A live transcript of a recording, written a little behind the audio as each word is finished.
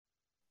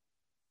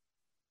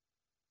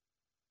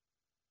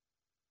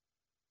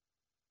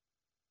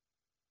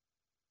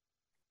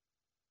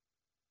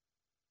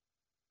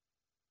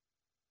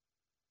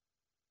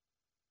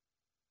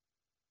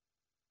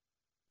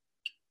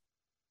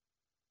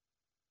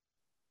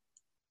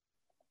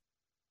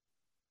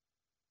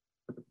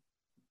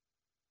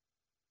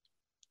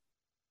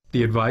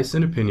The advice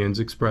and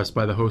opinions expressed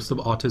by the host of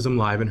Autism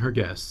Live and her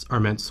guests are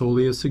meant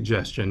solely as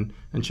suggestion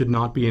and should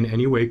not be in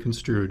any way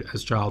construed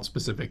as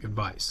child-specific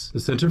advice. The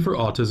Center for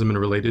Autism and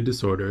Related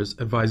Disorders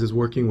advises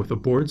working with a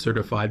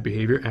board-certified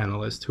behavior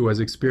analyst who has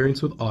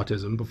experience with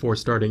autism before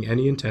starting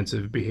any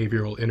intensive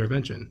behavioral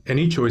intervention.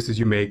 Any choices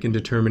you make in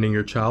determining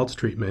your child's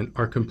treatment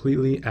are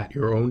completely at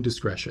your own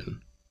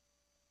discretion.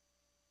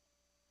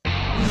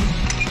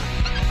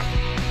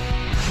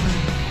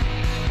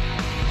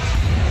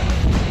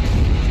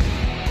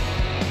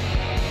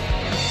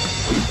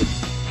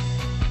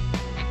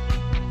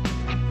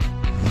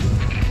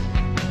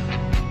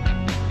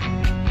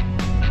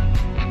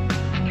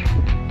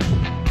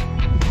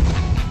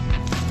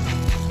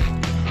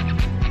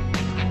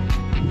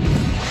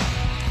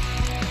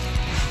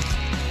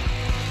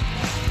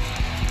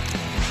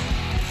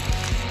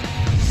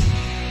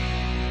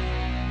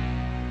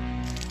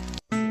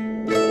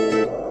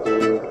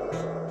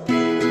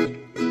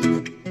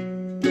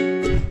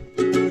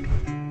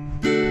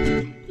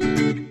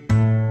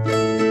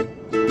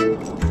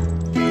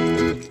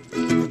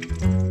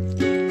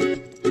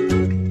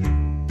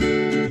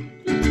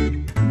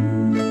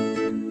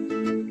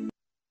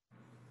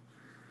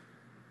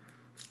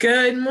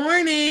 Good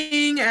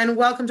morning and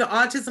welcome to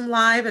Autism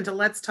Live and to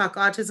Let's Talk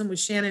Autism with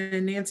Shannon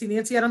and Nancy.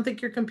 Nancy, I don't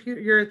think your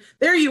computer,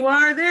 there you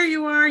are. There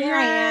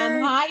I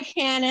am. Hi,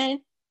 Shannon.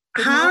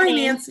 Good morning,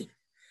 Nancy.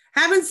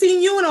 Haven't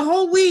seen you in a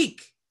whole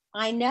week.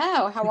 I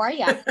know. How are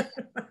you?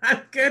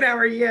 I'm good. How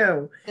are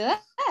you?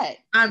 Good.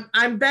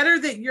 I'm better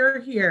that you're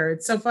here.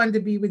 It's so fun to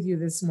be with you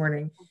this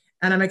morning.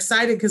 And I'm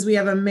excited because we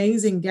have an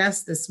amazing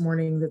guest this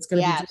morning that's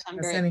going to be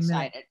I'm very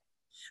excited.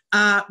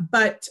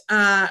 But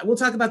we'll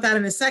talk about that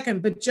in a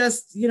second, but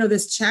just,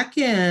 this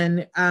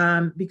check-in,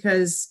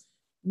 because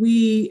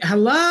we have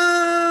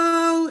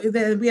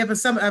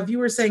some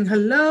viewers saying,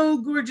 hello,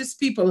 gorgeous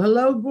people.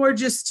 Hello,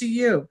 gorgeous to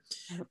you.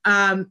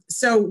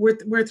 So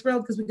we're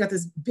thrilled because we got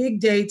this big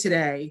day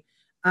today,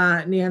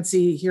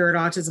 Nancy, here at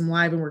Autism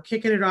Live, and we're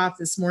kicking it off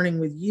this morning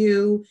with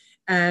you.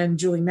 And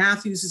Julie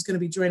Matthews is going to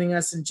be joining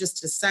us in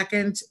just a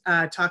second,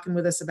 talking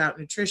with us about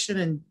nutrition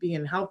and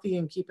being healthy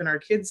and keeping our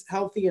kids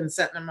healthy and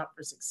setting them up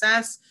for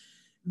success.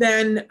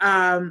 Then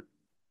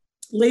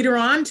later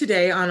on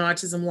today on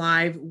Autism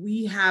Live,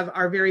 we have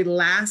our very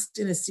last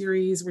in a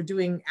series. We're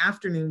doing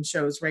afternoon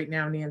shows right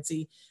now,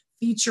 Nancy,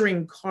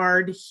 featuring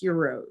card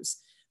heroes.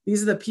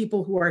 These are the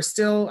people who are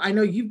still, I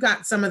know you've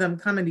got some of them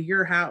coming to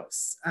your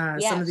house,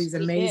 some of these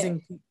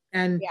amazing people.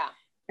 And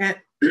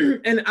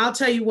I'll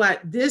tell you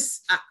what,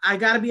 I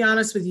got to be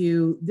honest with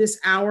you, this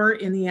hour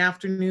in the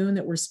afternoon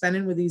that we're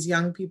spending with these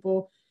young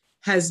people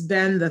has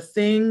been the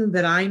thing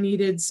that I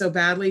needed so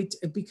badly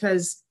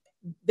because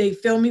they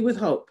fill me with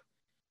hope.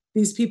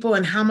 These people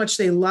and how much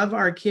they love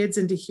our kids,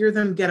 and to hear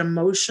them get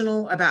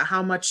emotional about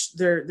how much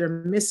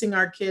they're missing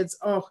our kids.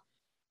 Oh,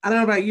 I don't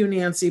know about you,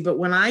 Nancy, but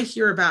when I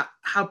hear about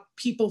how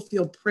people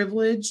feel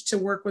privileged to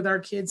work with our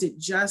kids,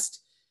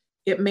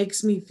 it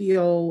makes me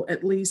feel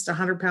at least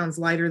 100 pounds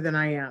lighter than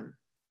I am.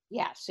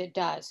 Yes, it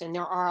does. And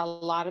there are a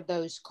lot of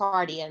those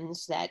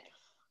guardians that,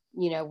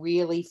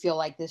 really feel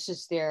like this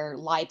is their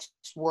life's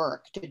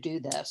work to do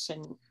this.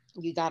 And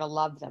you got to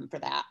love them for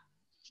that.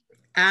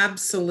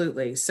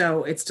 Absolutely.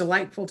 So it's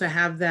delightful to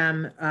have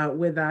them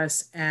with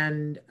us.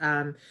 And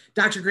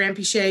Dr.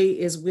 Granpeesheh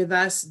is with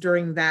us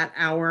during that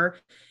hour.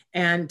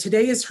 And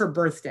today is her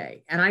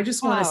birthday. And I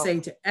just want to say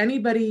to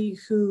anybody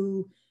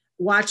who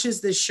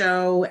watches the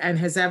show and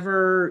has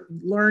ever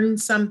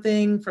learned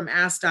something from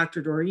Ask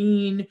Dr.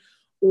 Doreen,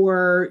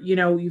 or,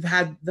 you've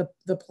had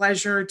the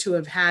pleasure to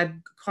have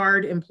had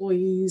card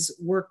employees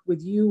work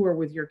with you or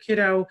with your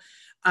kiddo,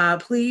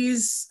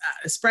 please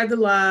spread the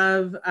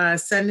love,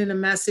 send in a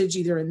message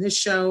either in this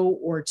show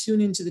or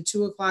tune into the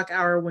 2:00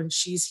 hour when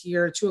she's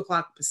here,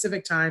 2:00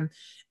 Pacific time,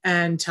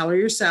 and tell her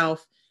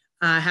yourself,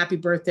 happy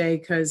birthday,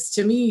 because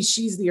to me,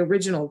 she's the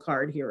original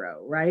card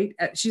hero, right?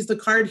 She's the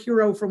card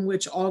hero from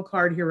which all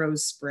card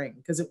heroes spring,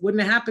 because it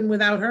wouldn't have happened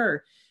without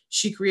her.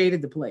 She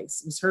created the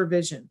place. It was her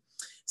vision.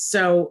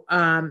 So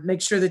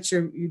make sure that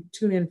you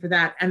tune in for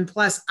that. And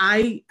plus,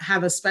 I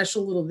have a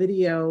special little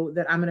video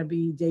that I'm going to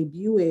be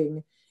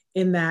debuting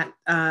in that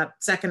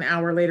second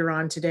hour later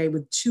on today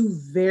with two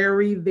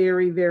very,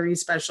 very, very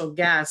special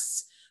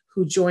guests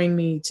who join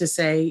me to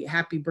say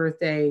happy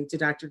birthday to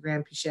Dr.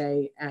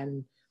 Granpeesheh.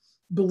 And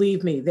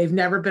believe me, they've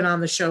never been on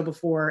the show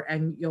before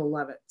and you'll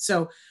love it.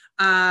 So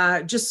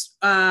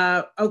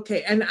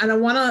okay. And I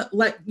want to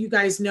let you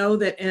guys know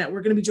that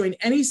we're going to be joined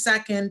any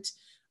second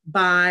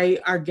by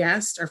our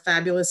guest, our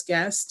fabulous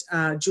guest,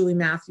 Julie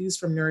Matthews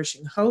from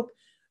Nourishing Hope.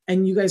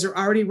 And you guys are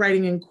already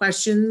writing in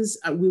questions.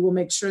 We will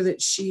make sure that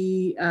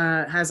she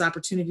has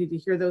opportunity to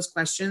hear those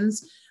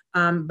questions.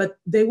 But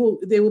they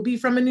will be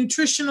from a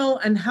nutritional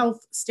and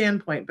health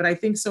standpoint. But I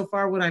think so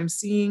far what I'm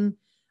seeing,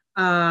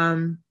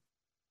 that,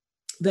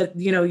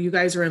 you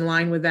guys are in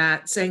line with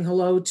that, saying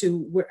hello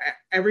to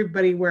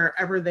everybody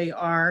wherever they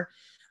are.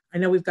 I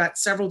know we've got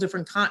several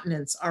different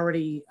continents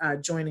already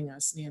joining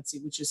us, Nancy,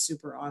 which is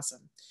super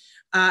awesome.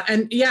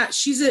 And yeah,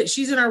 she's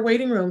in our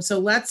waiting room. So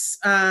let's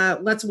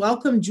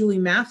welcome Julie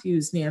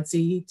Matthews,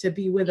 Nancy, to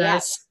be with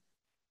us,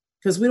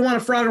 because we don't want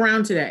to fraud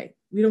around today.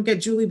 We don't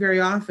get Julie very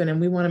often, and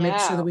we want to make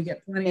sure that we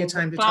get plenty of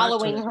time to talk to her.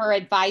 Following her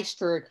advice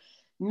for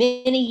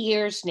many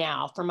years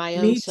now for my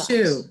own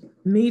sons.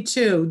 Me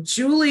too.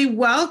 Julie,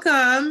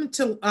 welcome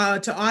to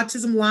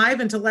Autism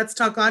Live and to Let's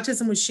Talk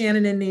Autism with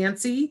Shannon and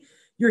Nancy.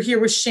 You're here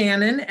with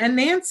Shannon and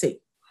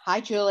Nancy. Hi,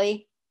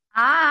 Julie.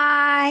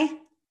 Hi.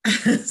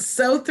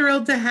 So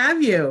thrilled to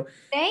have you.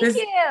 Thank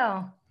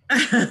you.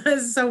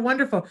 This is so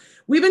wonderful.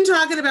 We've been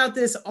talking about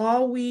this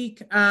all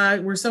week.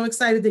 We're so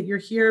excited that you're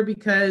here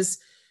because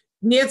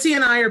Nancy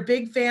and I are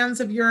big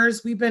fans of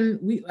yours.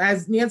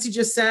 As Nancy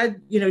just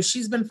said,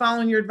 she's been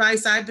following your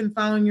advice. I've been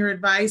following your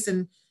advice.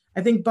 And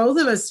I think both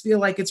of us feel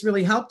like it's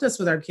really helped us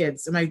with our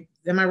kids. Am I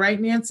right,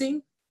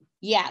 Nancy?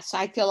 Yes,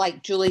 I feel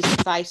like Julie's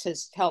advice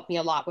has helped me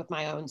a lot with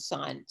my own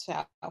son.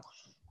 So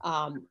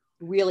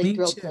really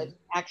thrilled to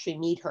actually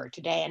meet her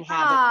today and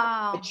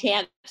have a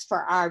chance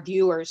for our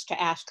viewers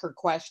to ask her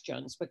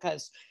questions,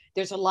 because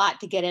there's a lot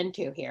to get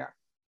into here.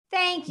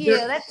 Thank you.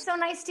 That's so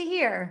nice to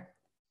hear.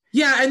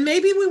 Yeah, and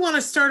maybe we want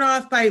to start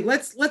off by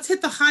let's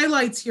hit the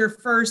highlights here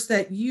first.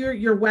 That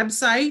your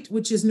website,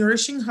 which is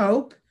Nourishing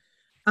Hope,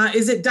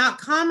 is it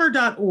 .com or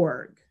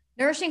 .org?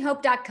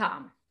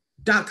 NourishingHope.com.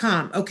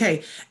 .com.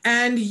 Okay,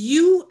 and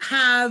you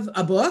have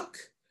a book.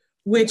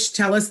 Which,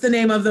 tell us the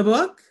name of the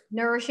book.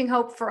 Nourishing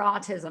Hope for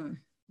Autism.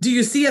 Do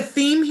you see a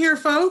theme here,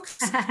 folks?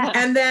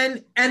 and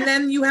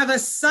then you have a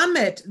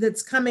summit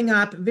that's coming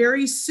up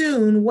very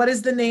soon. What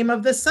is the name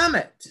of the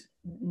summit?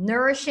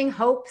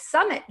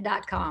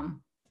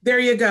 NourishingHopeSummit.com. There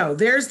you go.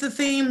 There's the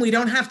theme. We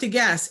don't have to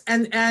guess.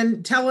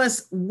 And tell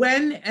us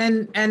when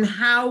and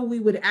how we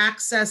would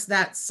access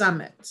that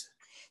summit.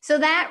 So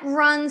that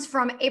runs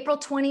from April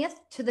 20th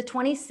to the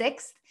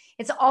 26th.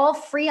 It's all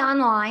free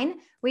online.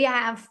 We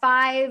have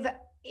 5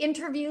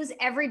 interviews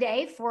every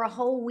day for a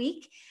whole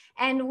week.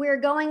 And we're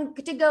going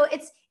to go,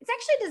 it's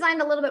actually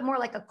designed a little bit more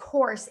like a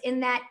course in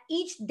that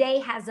each day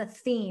has a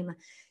theme.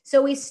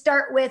 So we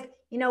start with,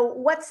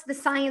 what's the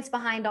science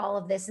behind all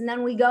of this? And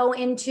then we go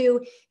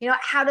into,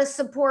 how to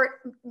support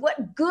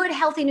what good,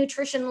 healthy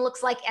nutrition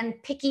looks like and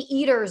picky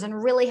eaters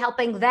and really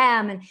helping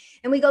them.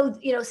 And we go,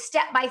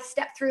 step by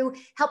step through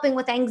helping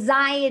with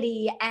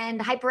anxiety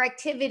and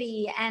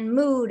hyperactivity and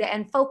mood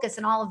and focus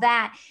and all of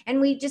that. And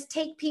we just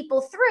take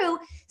people through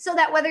so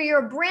that whether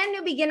you're a brand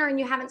new beginner and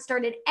you haven't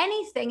started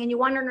anything and you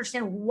want to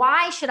understand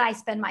why should I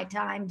spend my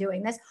time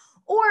doing this,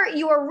 or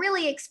you are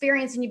really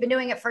experienced and you've been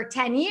doing it for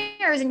 10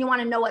 years and you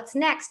want to know what's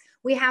next,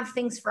 we have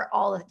things for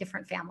all the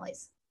different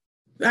families.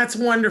 That's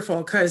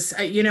wonderful because,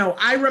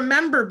 I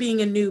remember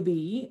being a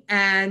newbie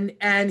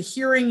and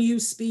hearing you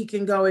speak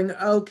and going,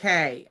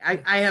 okay,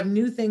 I have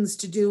new things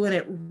to do. And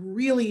it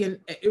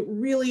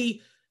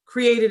really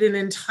created an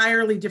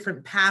entirely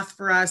different path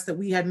for us that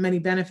we had many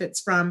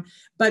benefits from.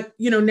 But,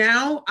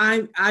 now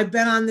I've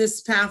been on this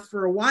path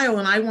for a while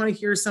and I want to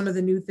hear some of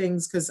the new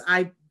things because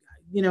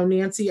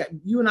Nancy,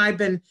 you and I've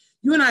been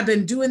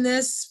doing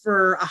this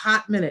for a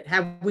hot minute,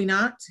 have we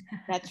not?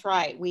 That's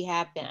right. We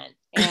have been.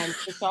 And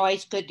it's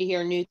always good to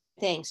hear new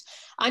things.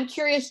 I'm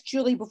curious,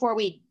 Julie, before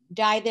we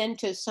dive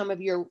into some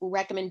of your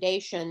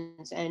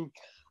recommendations and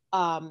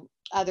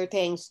other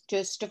things,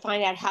 just to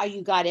find out how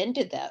you got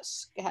into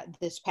this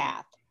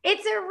path.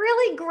 It's a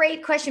really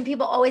great question.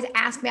 People always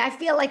ask me. I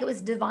feel like it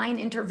was divine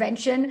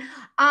intervention.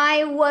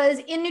 I was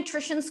in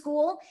nutrition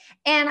school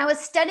and I was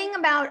studying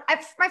my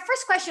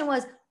first question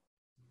was,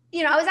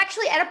 I was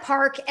actually at a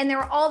park and there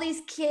were all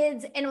these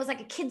kids and it was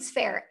like a kids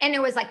fair and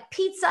there was like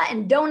pizza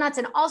and donuts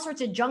and all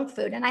sorts of junk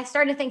food. And I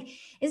started to think,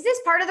 is this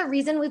part of the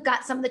reason we've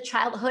got some of the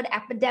childhood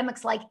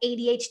epidemics like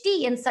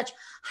ADHD in such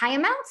high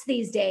amounts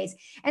these days?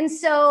 And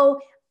so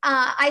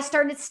I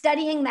started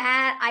studying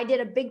that. I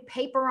did a big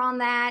paper on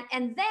that.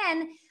 And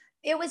then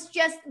it was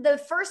just the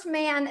first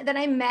man that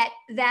I met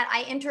that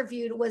I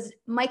interviewed was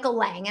Michael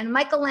Lang. And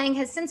Michael Lang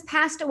has since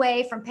passed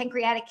away from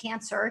pancreatic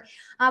cancer.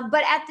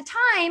 But at the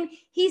time,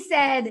 he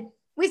said,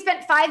 we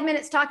spent 5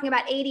 minutes talking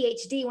about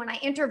ADHD when I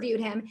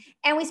interviewed him.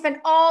 And we spent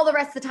all the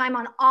rest of the time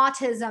on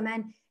autism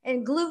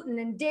and gluten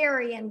and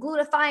dairy and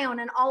glutathione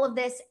and all of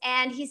this.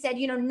 And he said,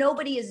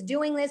 nobody is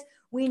doing this.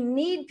 We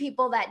need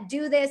people that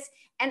do this.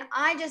 And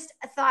I just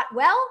thought,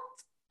 well,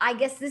 I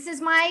guess this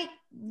is my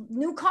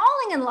new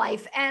calling in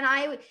life. And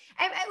it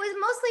was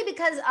mostly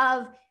because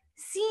of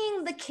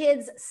seeing the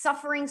kids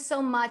suffering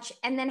so much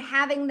and then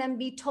having them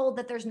be told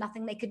that there's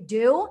nothing they could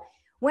do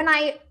when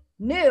I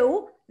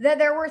knew that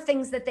there were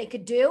things that they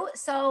could do.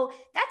 So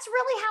that's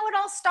really how it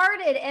all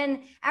started.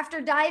 And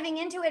after diving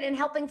into it and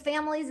helping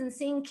families and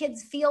seeing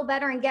kids feel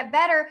better and get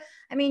better,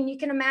 I mean, you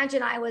can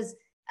imagine I was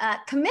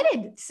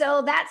committed.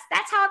 So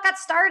that's how it got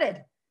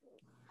started.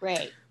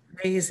 Great.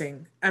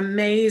 Amazing.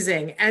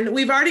 And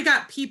we've already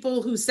got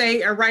people who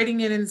are writing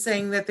in and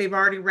saying that they've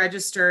already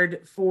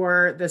registered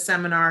for the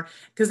seminar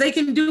because they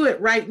can do it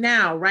right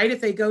now, right?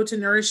 If they go to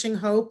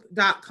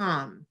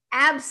nourishinghope.com.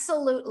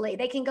 Absolutely.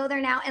 They can go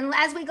there now. And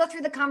as we go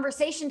through the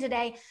conversation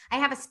today, I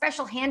have a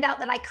special handout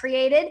that I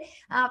created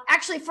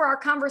actually for our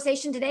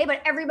conversation today,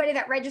 but everybody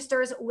that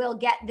registers will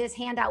get this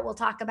handout we'll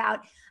talk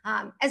about,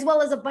 as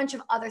well as a bunch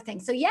of other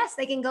things. So yes,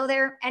 they can go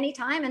there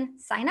anytime and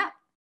sign up.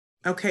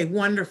 Okay,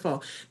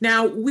 wonderful.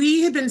 Now,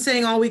 we have been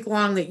saying all week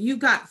long that you've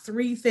got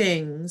 3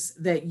 things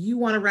that you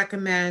want to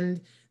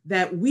recommend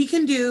that we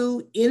can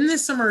do in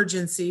this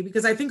emergency,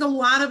 because I think a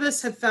lot of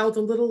us have felt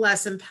a little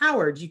less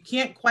empowered. You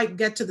can't quite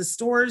get to the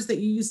stores that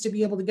you used to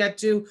be able to get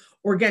to,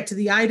 or get to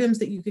the items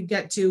that you could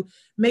get to,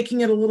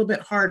 making it a little bit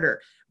harder.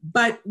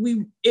 But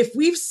if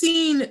we've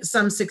seen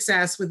some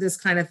success with this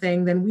kind of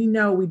thing, then we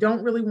know we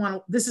don't really want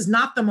to, this is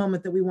not the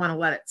moment that we want to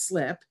let it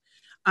slip,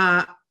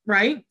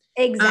 right?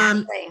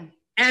 Exactly.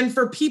 And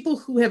for people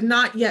who have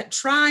not yet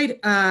tried,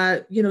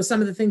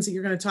 some of the things that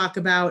you're going to talk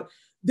about,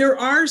 there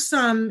are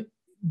some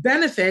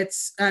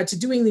benefits to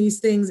doing these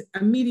things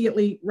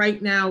immediately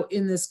right now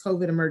in this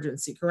COVID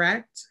emergency,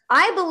 correct?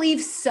 I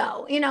believe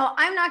so.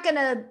 I'm not going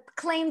to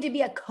claim to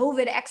be a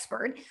COVID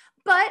expert,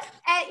 but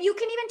you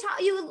can even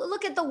talk, you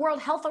look at the World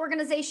Health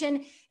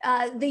Organization,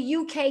 the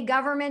UK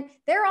government,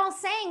 they're all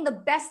saying the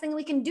best thing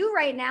we can do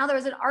right now. There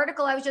was an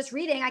article I was just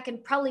reading, I can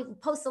probably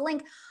post the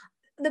link.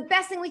 The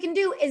best thing we can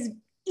do is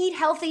eat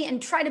healthy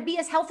and try to be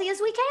as healthy as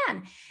we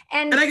can.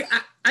 And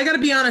I got to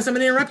be honest, I'm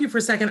going to interrupt you for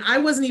a second. I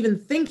wasn't even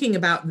thinking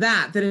about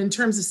that in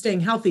terms of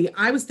staying healthy.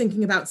 I was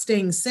thinking about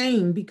staying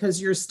sane,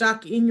 because you're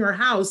stuck in your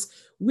house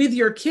with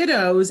your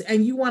kiddos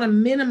and you want to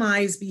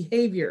minimize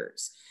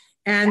behaviors.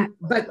 And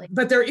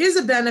but there is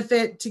a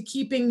benefit to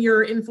keeping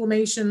your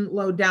inflammation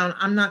load down.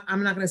 I'm not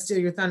going to steal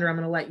your thunder. I'm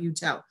going to let you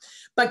tell.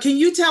 But can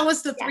you tell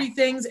us the 3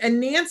 things? And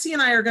Nancy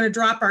and I are going to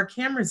drop our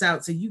cameras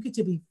out so you get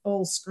to be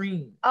full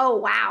screen. Oh,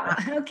 wow.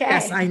 Okay.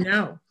 Yes, I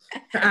know.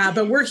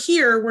 But we're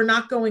here. We're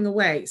not going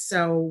away.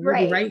 So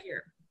we'll be right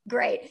here.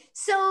 Great.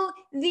 So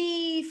to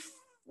me,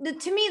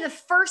 the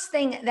first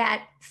thing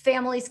that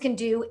families can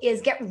do is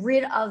get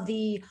rid of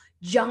the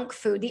junk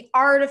food, the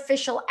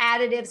artificial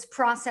additives,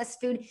 processed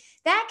food.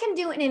 That can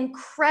do an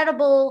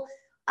incredible,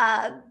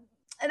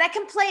 that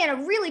can play a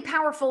really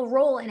powerful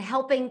role in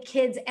helping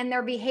kids and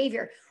their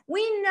behavior.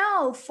 We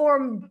know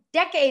from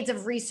decades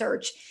of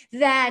research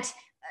that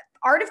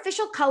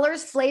artificial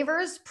colors,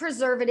 flavors,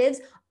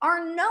 preservatives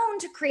are known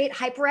to create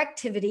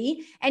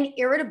hyperactivity and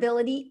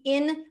irritability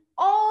in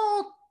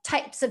all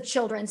types of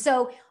children.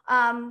 So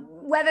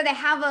whether they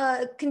have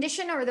a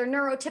condition or they're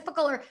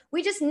neurotypical, or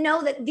we just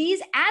know that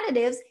these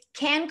additives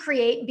can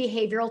create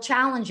behavioral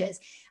challenges.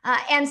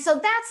 And so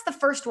that's the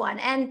first one.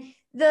 And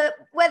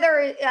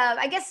whether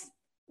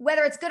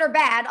it's good or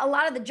bad, a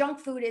lot of the junk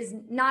food is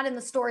not in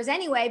the stores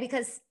anyway,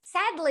 because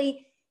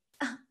sadly,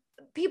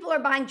 people are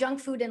buying junk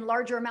food in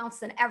larger amounts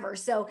than ever.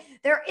 So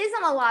there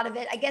isn't a lot of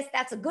it. I guess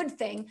that's a good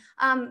thing.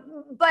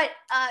 But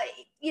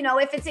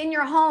if it's in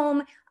your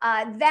home,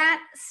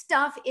 that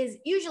stuff is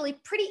usually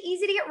pretty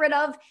easy to get rid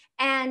of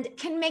and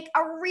can make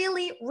a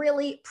really,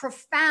 really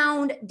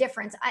profound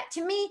difference.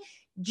 To me,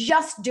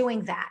 just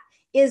doing that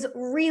is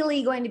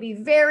really going to be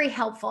very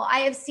helpful. I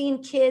have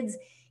seen kids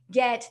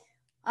get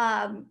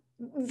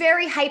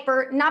very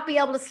hyper, not be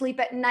able to sleep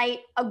at night,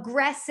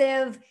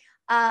 aggressive,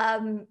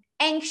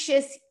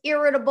 anxious,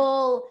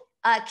 irritable,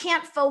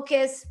 can't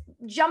focus,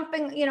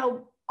 jumping,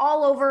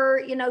 all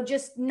over,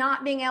 just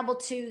not being able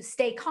to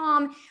stay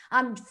calm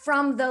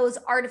from those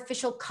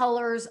artificial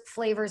colors,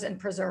 flavors, and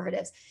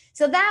preservatives.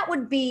 So that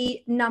would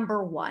be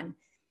number 1.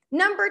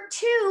 Number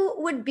 2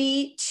 would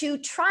be to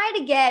try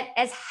to get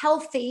as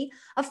healthy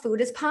a food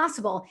as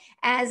possible.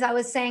 As I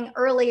was saying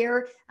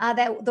earlier,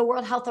 that the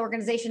World Health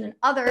Organization and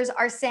others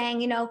are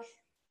saying,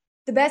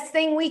 the best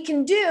thing we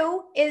can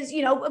do is,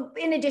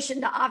 in addition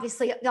to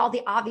obviously all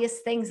the obvious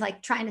things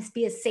like trying to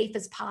be as safe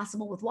as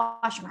possible with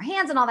washing our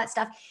hands and all that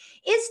stuff,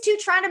 is to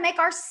try to make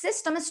our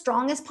system as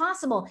strong as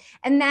possible.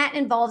 And that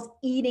involves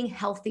eating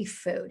healthy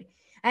food.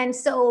 And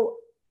so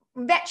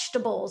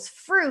vegetables,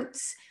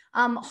 fruits,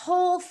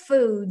 whole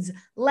foods,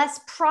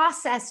 less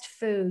processed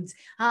foods,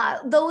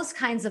 those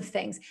kinds of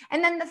things.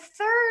 And then the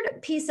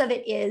third piece of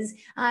it is,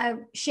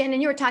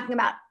 Shannon, you were talking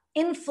about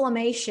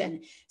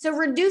inflammation. So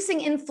reducing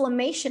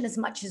inflammation as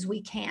much as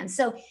we can.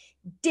 So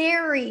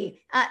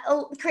dairy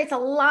creates a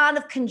lot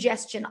of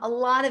congestion, a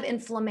lot of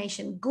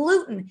inflammation.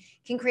 Gluten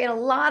can create a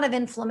lot of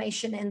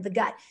inflammation in the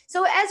gut.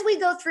 So as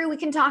we go through, we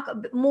can talk a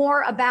bit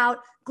more about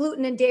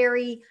gluten and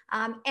dairy.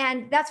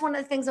 And that's one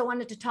of the things I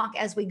wanted to talk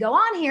as we go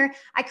on here.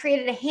 I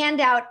created a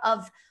handout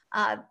of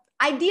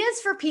ideas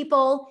for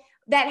people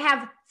that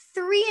have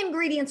 3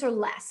 ingredients or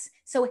less.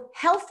 So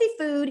healthy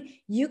food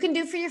you can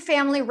do for your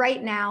family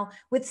right now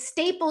with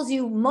staples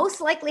you most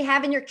likely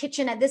have in your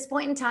kitchen at this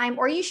point in time,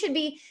 or you should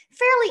be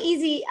fairly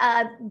easy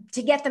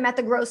to get them at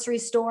the grocery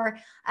store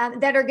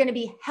that are going to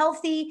be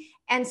healthy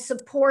and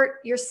support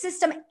your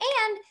system.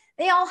 And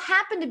they all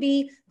happen to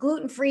be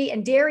gluten-free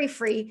and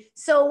dairy-free.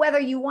 So whether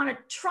you want to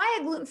try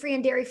a gluten-free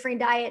and dairy-free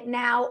diet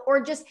now,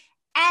 or just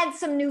add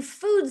some new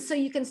foods so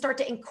you can start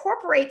to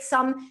incorporate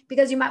some,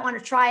 because you might want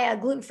to try a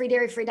gluten-free,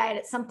 dairy-free diet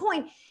at some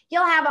point,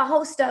 you'll have a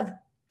host of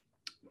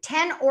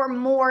 10 or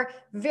more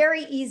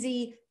very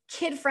easy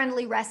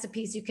kid-friendly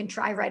recipes you can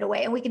try right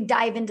away. And we can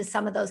dive into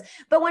some of those.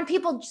 But when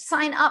people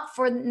sign up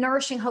for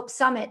Nourishing Hope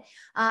Summit,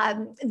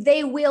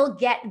 they will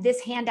get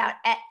this handout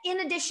in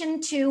addition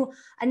to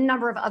a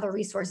number of other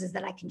resources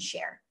that I can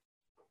share.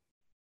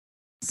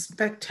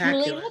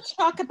 Spectacular. Julie, let's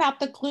talk about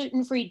the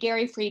gluten-free,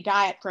 dairy-free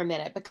diet for a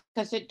minute,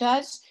 because it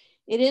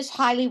is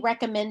highly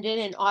recommended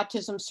in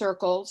autism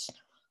circles.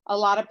 A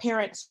lot of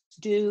parents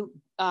do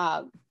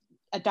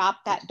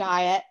adopt that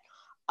diet.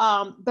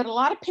 But a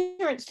lot of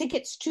parents think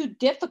it's too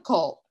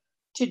difficult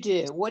to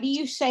do. What do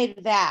you say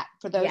to that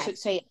for those that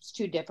say it's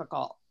too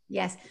difficult?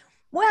 Yes.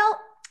 Well,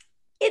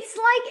 it's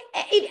like,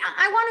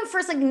 I want to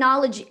first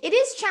acknowledge it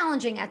is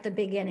challenging at the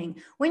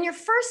beginning. When you're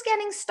first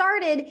getting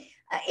started,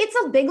 it's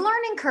a big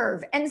learning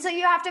curve. And so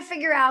you have to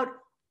figure out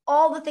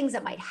all the things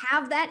that might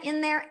have that in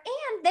there.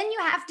 And then you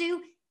have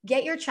to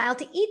get your child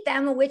to eat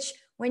them, which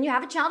when you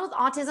have a child with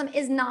autism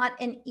is not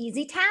an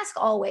easy task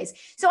always.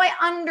 So I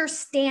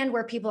understand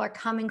where people are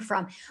coming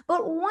from.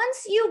 But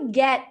once you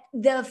get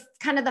the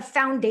kind of the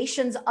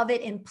foundations of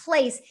it in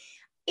place,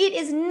 it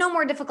is no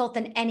more difficult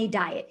than any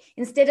diet.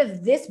 Instead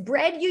of this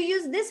bread, you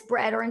use this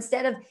bread, or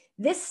instead of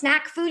this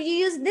snack food, you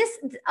use this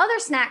other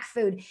snack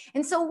food.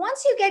 And so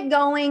once you get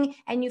going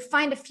and you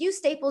find a few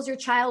staples your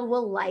child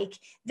will like,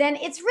 then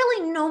it's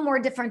really no more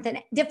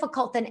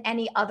difficult than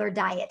any other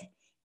diet.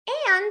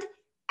 And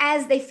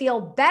as they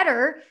feel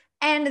better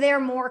and they're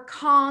more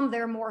calm,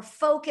 they're more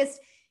focused,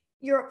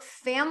 your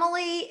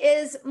family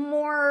is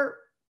more,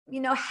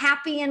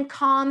 happy and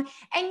calm,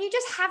 and you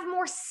just have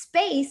more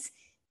space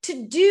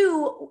to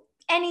do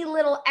any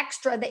little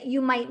extra that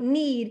you might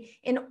need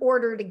in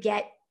order to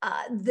get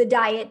the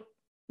diet,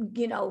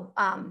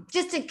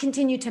 just to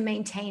continue to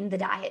maintain the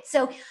diet.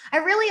 So I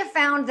really have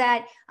found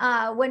that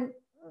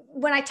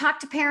when I talk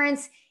to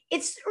parents,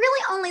 it's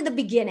really only the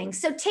beginning.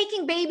 So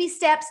taking baby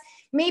steps,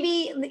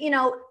 maybe,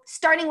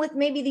 starting with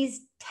maybe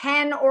these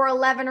 10 or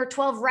 11 or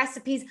 12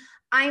 recipes,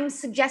 I'm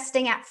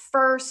suggesting at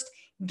first,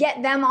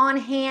 get them on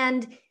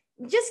hand.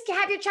 Just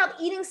have your child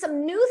eating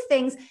some new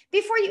things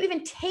before you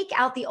even take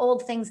out the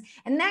old things.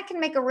 And that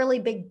can make a really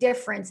big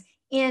difference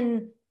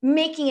in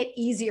making it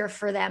easier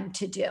for them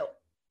to do.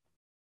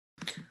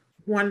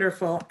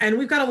 Wonderful. And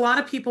we've got a lot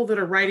of people that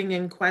are writing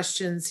in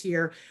questions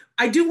here.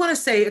 I do want to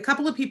say a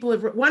couple of people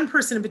one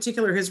person in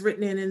particular has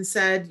written in and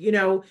said,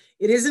 it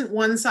isn't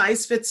one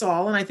size fits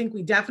all. And I think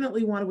we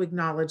definitely want to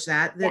acknowledge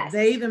that yes.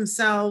 They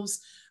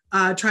themselves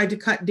tried to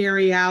cut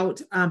dairy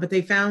out, but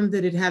they found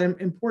that it had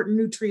important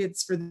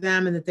nutrients for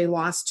them and that they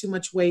lost too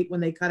much weight when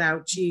they cut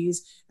out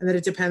cheese, and that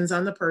it depends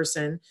on the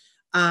person.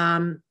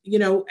 And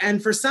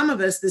for some of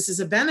us, this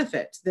is a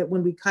benefit that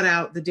when we cut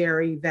out the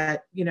dairy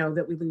that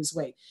we lose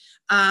weight.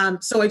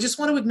 So I just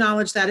want to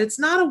acknowledge that it's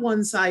not a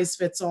one size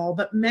fits all,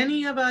 but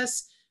many of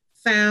us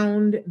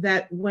found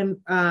that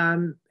when,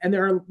 and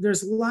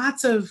there's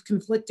lots of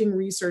conflicting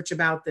research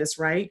about this,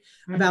 right?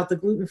 Mm-hmm. About the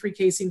gluten-free,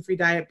 casein-free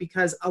diet,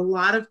 because a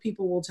lot of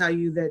people will tell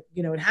you that,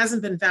 it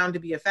hasn't been found to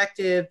be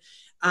effective.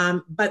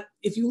 But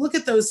if you look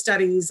at those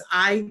studies,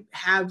 I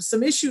have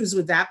some issues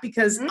with that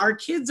because mm-hmm. our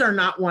kids are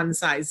not one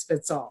size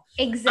fits all.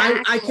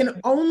 Exactly. I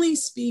can only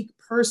speak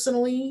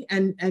personally,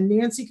 and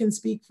Nancy can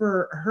speak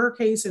for her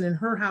case and in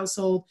her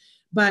household,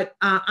 but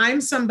I'm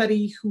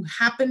somebody who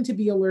happened to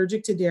be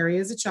allergic to dairy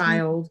as a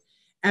child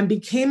mm-hmm. and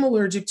became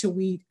allergic to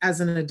wheat as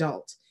an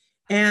adult.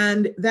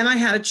 And then I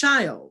had a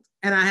child,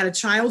 and I had a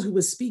child who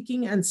was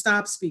speaking and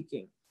stopped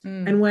speaking.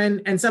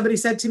 Mm. And somebody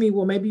said to me,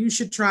 well, maybe you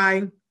should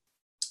try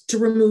to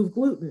remove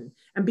gluten.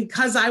 And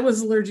because I was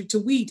allergic to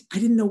wheat, I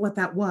didn't know what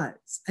that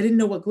was. I didn't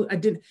know what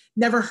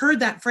never heard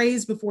that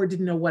phrase before,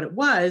 didn't know what it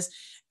was.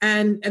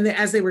 And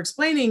as they were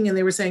explaining, and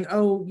they were saying,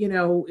 oh,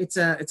 it's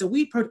a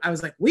wheat protein. I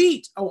was like,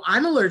 wheat? Oh,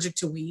 I'm allergic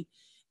to wheat.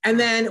 And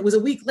then it was a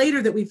week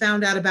later that we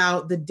found out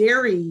about the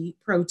dairy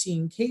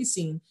protein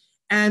casein.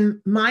 And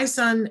my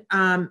son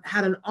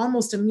had an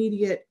almost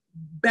immediate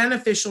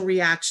beneficial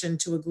reaction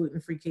to a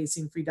gluten-free,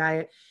 casein-free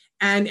diet.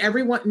 And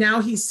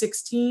now he's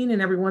 16,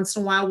 and every once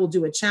in a while we'll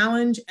do a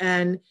challenge,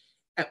 and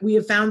we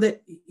have found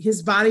that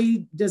his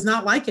body does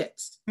not like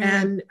it.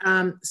 Mm-hmm.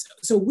 And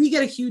so we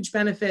get a huge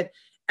benefit.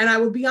 And I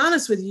will be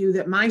honest with you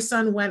that my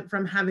son went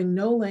from having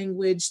no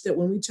language, that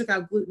when we took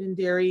out gluten and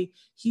dairy,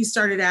 he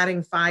started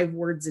adding 5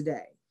 words a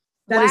day.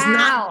 That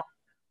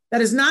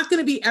is not going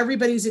to be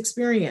everybody's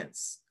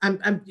experience. I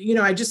want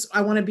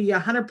to be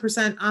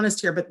 100%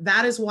 honest here, but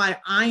that is why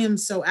I am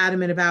so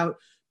adamant about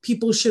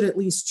people should at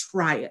least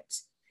try it.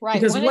 Right.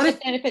 Because one of the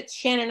benefits,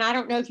 Shannon, I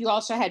don't know if you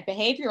also had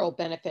behavioral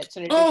benefits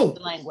in addition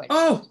to language.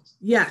 Oh,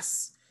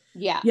 yes.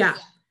 Yeah.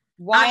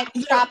 Wyatt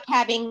stopped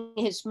having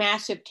his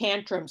massive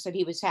tantrums that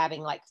he was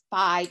having, like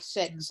 5,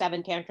 6,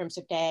 7 tantrums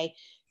a day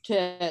to,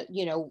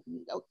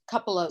 a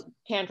couple of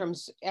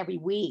tantrums every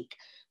week.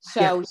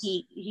 So yes.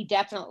 he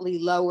definitely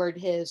lowered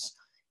his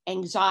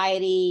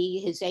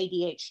anxiety, his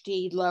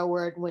ADHD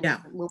lowered when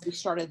we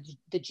started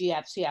the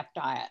GFCF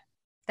diet.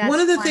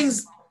 One of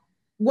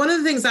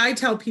the things I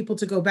tell people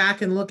to go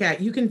back and look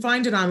at, you can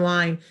find it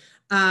online.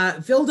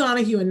 Phil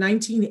Donahue in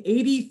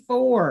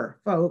 1984,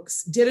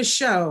 folks, did a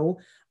show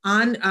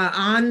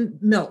on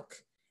milk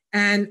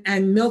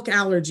and milk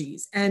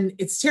allergies. And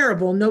it's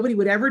terrible. Nobody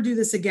would ever do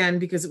this again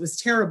because it was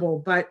terrible,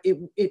 but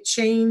it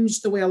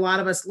changed the way a lot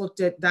of us looked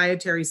at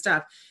dietary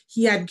stuff.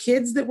 He had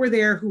kids that were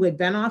there who had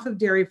been off of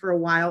dairy for a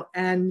while,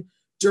 and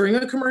during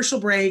a commercial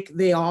break,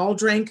 they all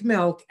drank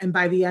milk. And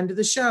by the end of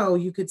the show,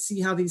 you could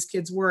see how these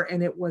kids were,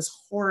 and it was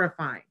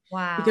horrifying.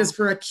 Wow. Because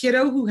for a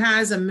kiddo who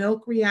has a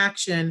milk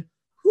reaction,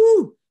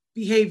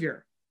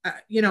 behavior,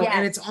 yes.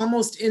 And it's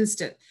almost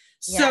instant.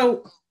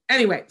 So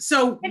anyway,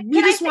 so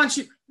we just want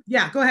you,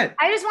 go ahead.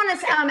 I just want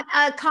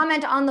to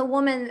comment on the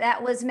woman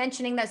that was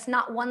mentioning that's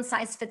not one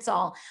size fits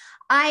all.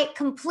 I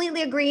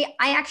completely agree.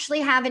 I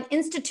actually have an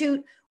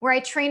institute where I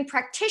train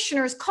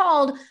practitioners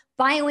called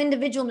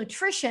Bio-Individual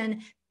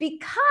Nutrition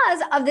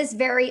because of this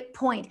very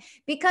point.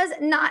 Because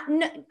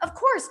of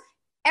course,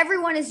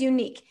 everyone is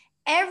unique.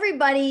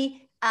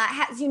 Everybody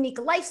has unique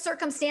life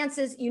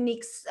circumstances,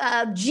 unique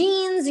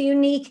genes,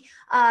 unique,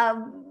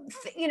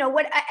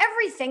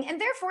 everything. And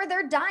therefore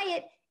their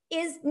diet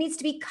needs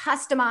to be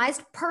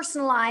customized,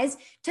 personalized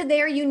to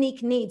their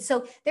unique needs.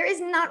 So there is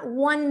not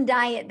one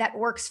diet that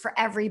works for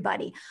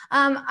everybody.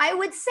 I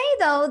would say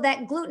though,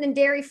 that gluten and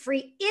dairy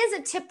free is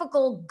a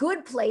typical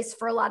good place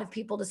for a lot of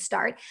people to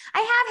start.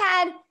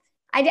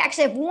 I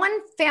actually have one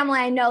family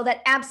I know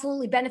that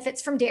absolutely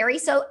benefits from dairy.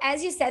 So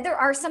as you said, there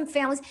are some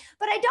families,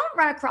 but I don't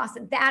run across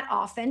it that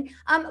often.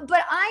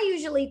 But I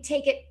usually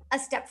take it a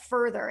step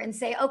further and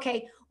say,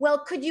 okay, well,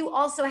 could you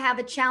also have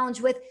a challenge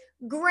with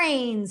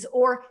grains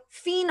or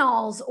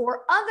phenols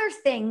or other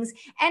things?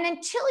 And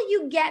until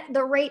you get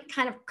the right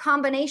kind of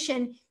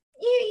combination,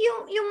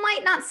 you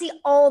might not see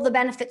all the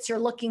benefits you're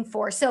looking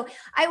for. So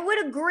I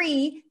would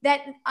agree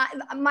that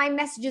my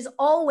message is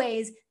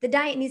always the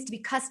diet needs to be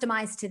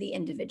customized to the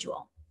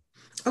individual.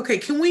 Okay,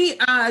 can we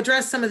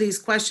address some of these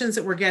questions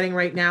that we're getting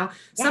right now?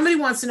 Yes. Somebody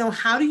wants to know,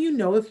 how do you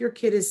know if your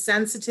kid is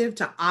sensitive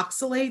to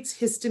oxalates,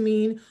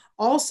 histamine?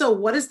 Also,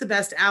 what is the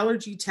best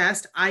allergy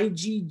test,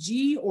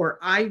 IgG or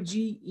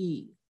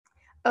IgE?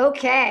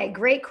 Okay,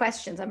 great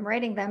questions. I'm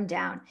writing them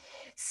down.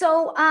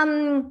 So,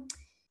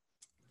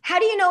 how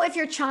do you know if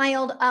your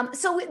child,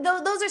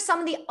 those are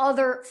some of the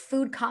other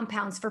food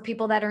compounds for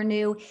people that are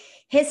new.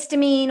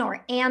 Histamine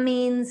or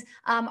amines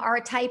are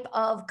a type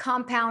of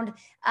compound.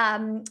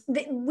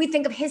 We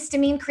think of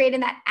histamine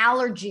creating that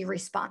allergy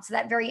response,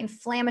 that very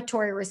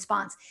inflammatory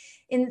response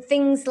in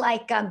things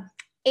like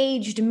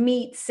aged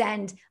meats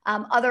and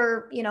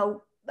other,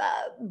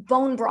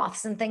 bone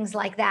broths and things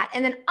like that.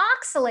 And then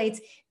oxalates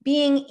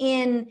being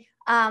in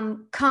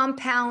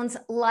compounds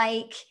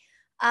like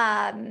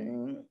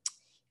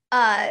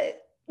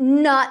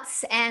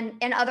nuts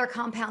and other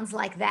compounds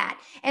like that.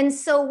 And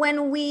so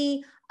when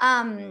the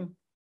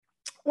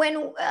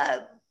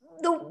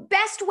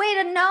best way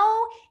to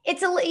know,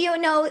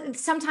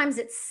 sometimes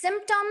it's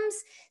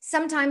symptoms,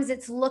 sometimes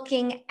it's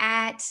looking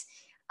at,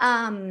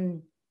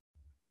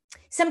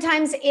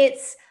 sometimes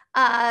it's,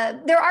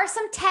 there are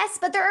some tests,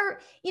 but there are,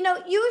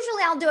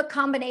 usually I'll do a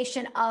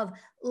combination of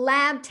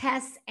lab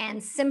tests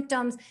and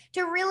symptoms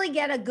to really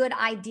get a good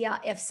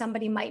idea if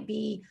somebody might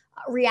be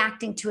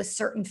reacting to a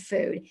certain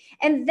food.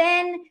 And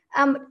then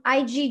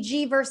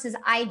IgG versus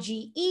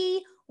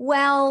IgE,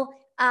 well,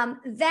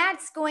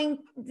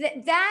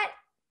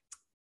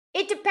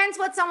 it depends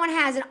what someone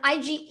has. An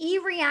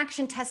IgE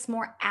reaction tests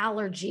more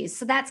allergies.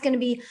 So that's going to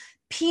be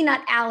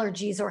peanut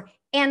allergies or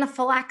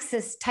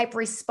anaphylaxis type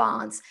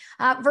response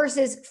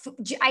versus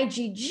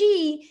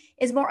IgG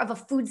is more of a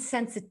food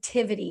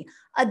sensitivity,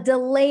 a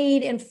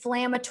delayed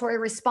inflammatory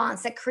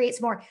response that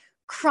creates more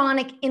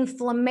chronic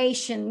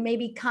inflammation,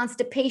 maybe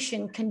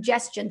constipation,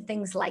 congestion,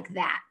 things like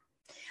that.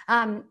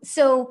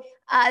 Those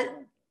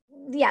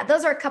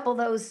are a couple of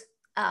those.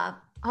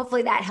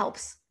 Hopefully that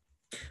helps.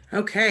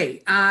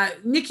 Okay.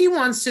 Nikki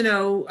wants to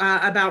know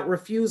about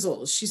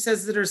refusals. She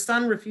says that her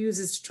son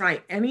refuses to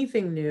try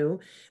anything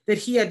new, that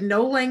he had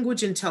no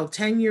language until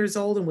 10 years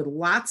old, and with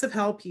lots of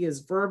help, he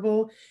is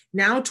verbal.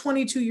 Now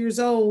 22 years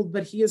old,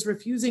 but he is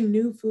refusing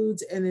new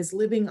foods and is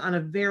living on a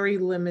very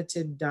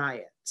limited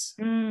diet.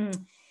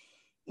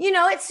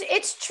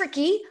 It's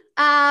tricky.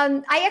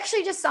 I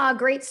actually just saw a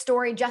great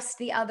story just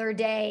the other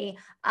day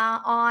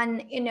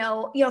on,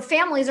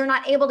 families are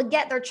not able to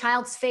get their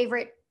child's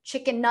favorite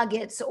chicken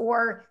nuggets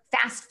or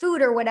fast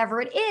food or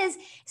whatever it is.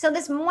 So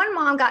this one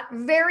mom got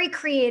very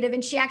creative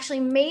and she actually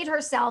made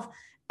herself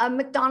a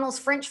McDonald's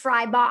French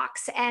fry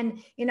box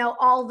and,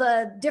 all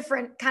the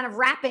different kind of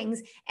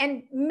wrappings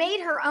and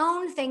made her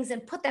own things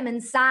and put them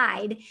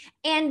inside.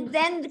 And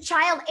then the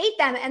child ate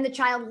them and the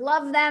child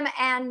loved them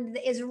and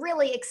is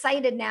really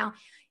excited now.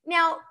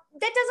 Now,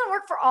 that doesn't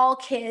work for all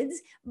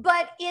kids,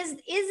 but is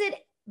it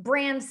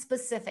brand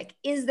specific?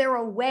 Is there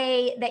a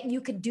way that you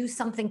could do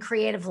something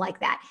creative like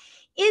that?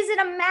 Is it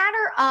a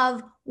matter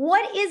of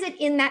what is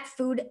it in that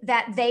food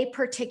that they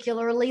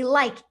particularly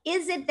like?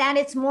 Is it that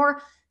it's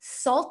more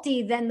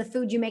salty than the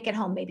food you make at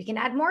home? Maybe you can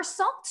add more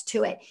salt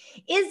to it.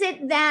 Is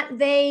it that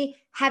they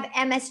have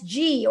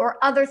MSG or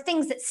other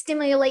things that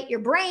stimulate your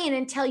brain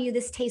and tell you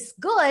this tastes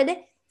good?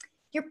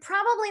 You're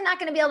probably not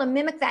going to be able to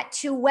mimic that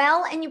too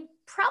well, and you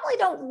probably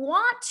don't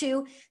want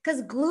to,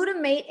 because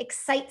glutamate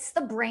excites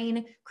the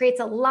brain, creates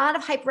a lot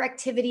of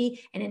hyperactivity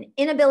and an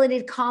inability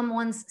to calm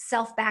one's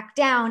self back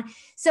down.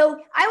 So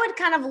I would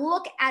kind of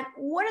look at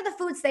what are the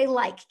foods they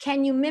like.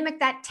 Can you mimic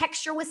that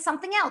texture with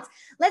something else?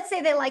 Let's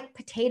say they like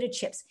potato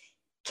chips.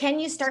 Can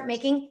you start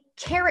making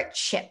carrot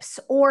chips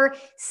or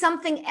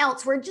something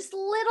else where just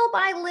little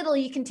by little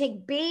you can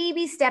take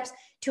baby steps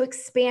to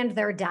expand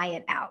their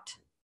diet out?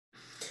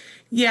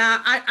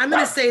 Yeah, I'm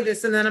going to say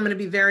this, and then I'm going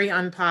to be very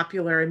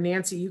unpopular. And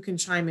Nancy, you can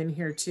chime in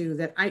here too,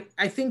 that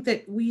I think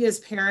that we as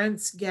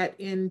parents get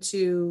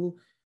into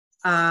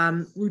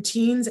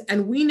routines,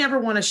 and we never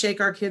want to shake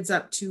our kids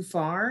up too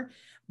far.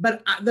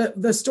 But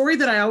the story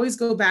that I always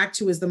go back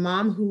to is the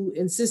mom who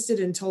insisted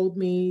and told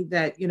me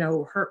that, you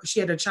know, she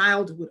had a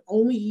child who would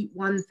only eat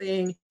one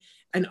thing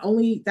and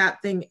only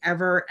that thing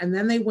ever. And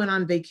then they went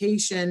on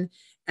vacation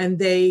and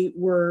they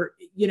were,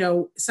 you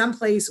know,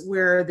 someplace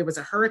where there was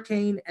a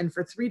hurricane, and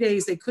for 3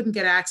 days they couldn't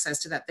get access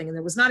to that thing. And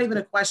there was not even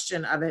a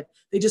question of it.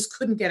 They just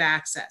couldn't get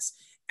access.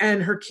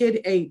 And her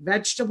kid ate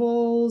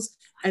vegetables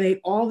and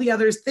ate all the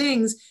other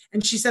things.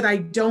 And she said, I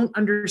don't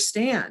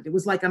understand. It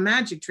was like a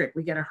magic trick.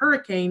 We get a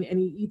hurricane and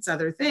he eats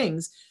other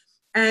things.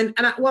 And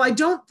I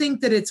don't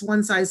think that it's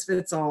one size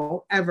fits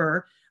all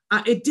ever.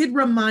 It did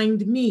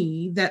remind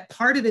me that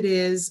part of it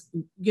is,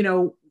 you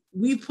know,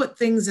 we put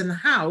things in the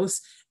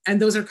house, and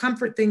those are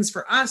comfort things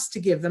for us to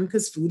give them,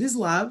 because food is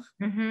love.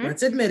 Mm-hmm.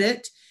 Let's admit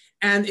it.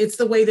 And it's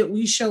the way that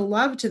we show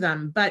love to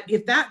them. But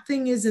if that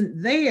thing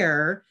isn't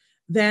there,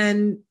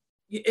 then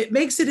it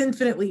makes it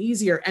infinitely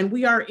easier. And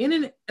we are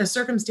in a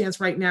circumstance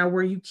right now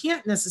where you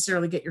can't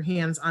necessarily get your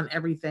hands on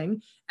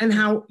everything, and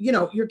how, you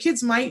know, your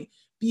kids might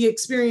be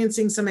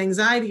experiencing some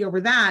anxiety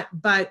over that,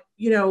 but,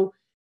 you know,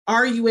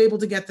 are you able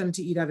to get them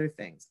to eat other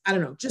things? I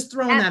don't know, just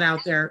throwing that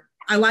out there.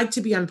 I like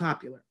to be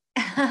unpopular.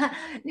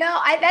 No,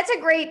 that's a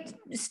great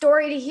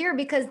story to hear,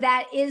 because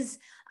that is,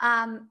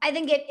 I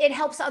think it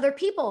helps other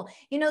people.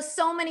 You know,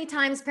 so many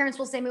times parents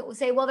will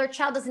say, well, their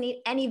child doesn't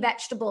eat any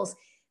vegetables.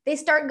 They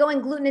start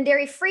going gluten and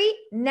dairy free.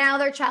 Now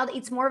their child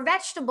eats more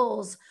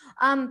vegetables.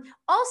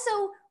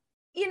 Also,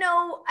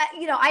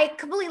 I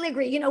completely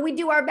agree. You know, we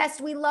do our best.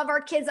 We love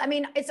our kids. I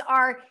mean, it's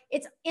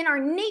in our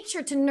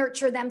nature to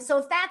nurture them. So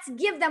if that's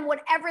give them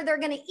whatever they're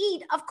going to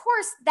eat, of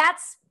course,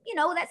 that's, you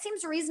know, that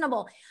seems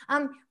reasonable.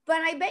 But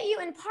I bet you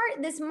in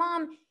part, this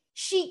mom,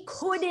 she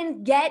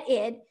couldn't get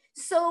it.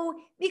 So,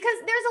 because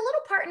there's a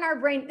little part in our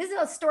brain, this is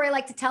a story I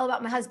like to tell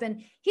about my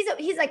husband.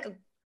 He's like a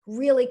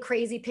really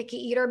crazy picky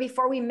eater.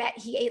 Before we met,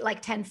 he ate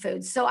like 10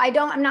 foods. So I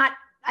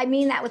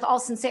mean that with all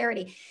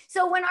sincerity.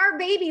 So when our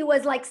baby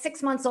was like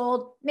 6 months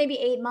old, maybe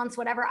 8 months,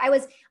 whatever, I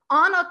was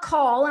on a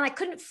call and I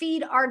couldn't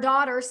feed our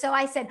daughter. So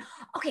I said,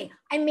 okay,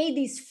 I made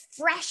these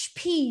fresh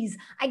peas.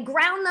 I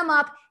ground them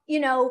up, you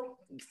know,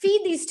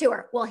 feed these to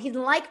her. Well, he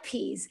didn't like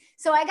peas.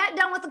 So I got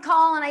done with the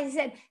call and I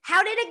said,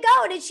 how did it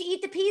go? Did she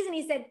eat the peas? And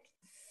he said,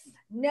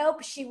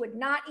 nope, she would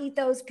not eat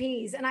those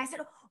peas. And I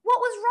said, what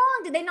was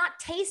wrong? Did they not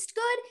taste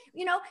good?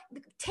 You know,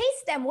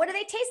 taste them. What do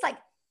they taste like?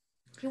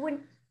 He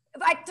wouldn't.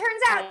 It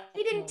turns out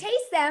he didn't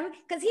taste them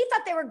because he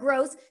thought they were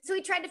gross. So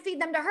he tried to feed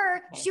them to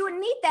her. She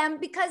wouldn't eat them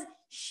because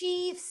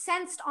she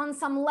sensed on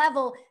some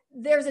level,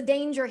 there's a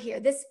danger here.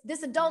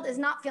 This adult is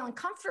not feeling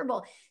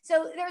comfortable.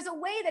 So there's a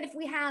way that if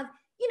we have,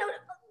 you know,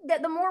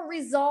 that the more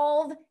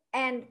resolve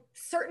and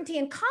certainty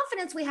and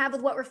confidence we have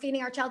with what we're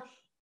feeding our child,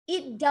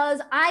 it does,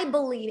 I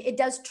believe, it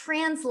does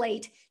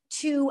translate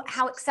to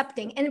how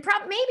accepting. And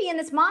maybe in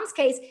this mom's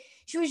case,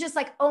 she was just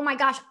like, oh my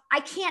gosh,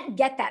 I can't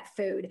get that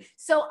food.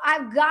 So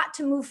I've got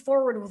to move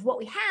forward with what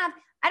we have.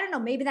 I don't know,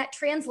 maybe that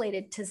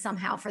translated to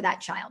somehow for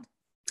that child.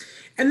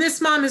 And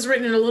this mom has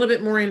written in a little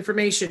bit more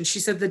information. She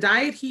said the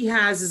diet he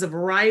has is a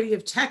variety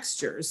of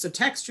textures. So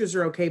textures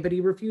are okay, but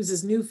he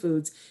refuses new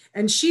foods.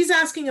 And she's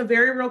asking a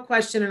very real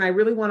question, and I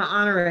really want to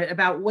honor it,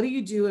 about what do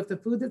you do if the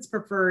food that's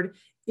preferred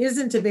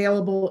isn't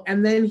available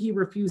and then he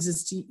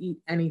refuses to eat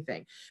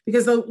anything?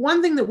 Because the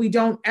one thing that we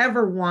don't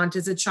ever want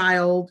is a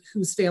child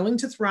who's failing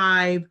to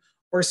thrive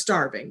or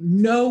starving.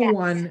 No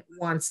one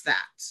wants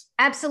that.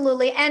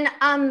 Absolutely. And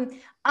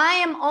I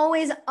am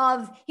always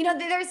of, you know,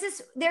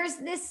 there's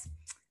this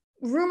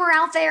rumor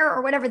out there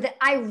or whatever that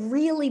I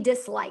really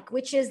dislike,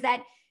 which is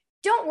that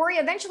don't worry,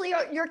 eventually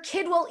your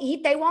kid will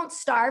eat, they won't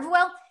starve.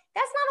 Well,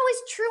 that's not always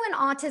true in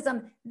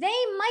autism. They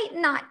might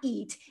not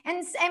eat.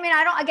 And I mean,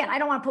 I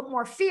don't want to put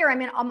more fear. I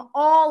mean, I'm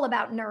all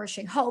about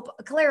nourishing hope,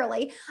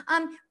 clearly. But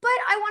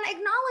I want to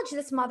acknowledge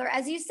this mother.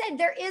 As you said,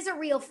 there is a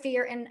real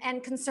fear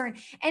and concern.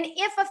 And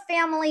if a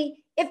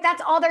family, if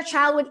that's all their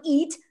child would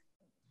eat,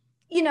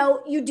 you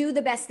know, you do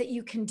the best that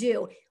you can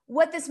do.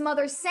 What this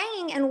mother's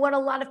saying and what a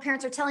lot of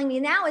parents are telling me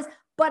now is,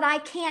 but I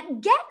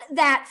can't get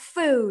that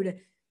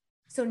food.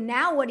 So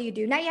now what do you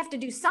do? Now you have to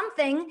do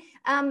something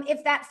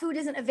if that food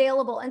isn't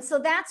available. And so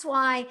that's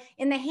why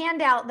in the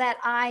handout that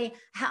I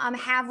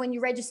have when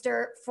you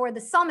register for the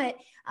summit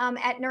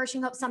at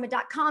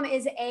nourishinghopesummit.com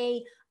is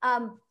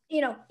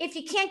if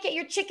you can't get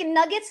your chicken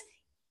nuggets,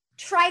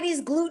 try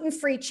these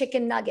gluten-free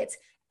chicken nuggets.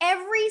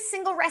 Every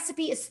single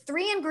recipe is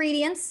 3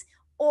 ingredients.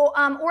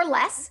 or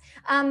less.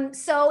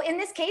 So in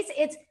this case,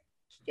 it's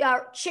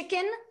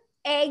chicken,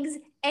 eggs,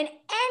 and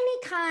any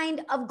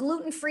kind of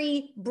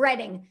gluten-free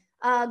breading,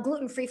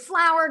 gluten-free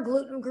flour,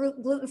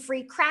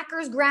 gluten-free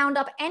crackers, ground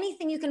up,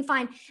 anything you can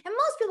find. And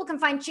most people can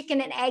find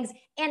chicken and eggs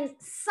and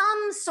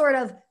some sort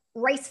of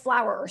rice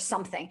flour or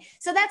something.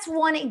 So that's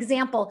one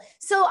example.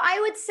 So I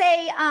would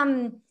say,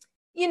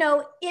 you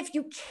know, if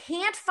you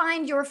can't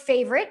find your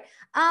favorite,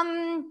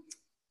 you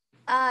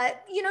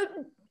know,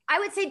 I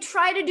would say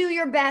try to do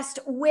your best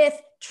with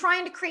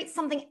trying to create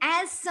something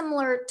as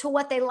similar to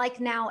what they like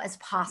now as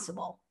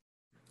possible.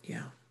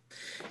 Yeah.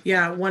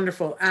 Yeah,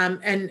 wonderful.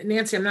 And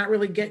Nancy, I'm not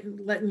really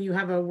letting you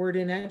have a word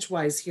in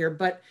edgewise here,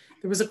 but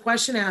there was a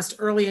question asked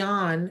early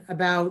on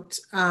about,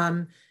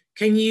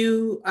 can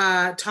you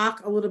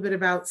talk a little bit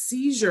about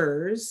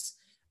seizures?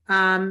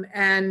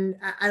 And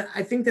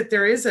I think that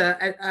there is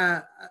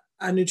a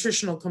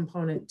nutritional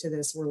component to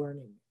this we're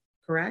learning,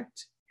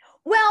 correct?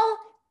 Well,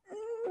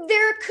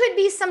 there could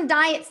be some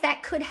diets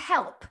that could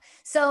help.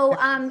 So,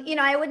 you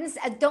know,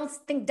 I don't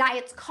think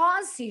diets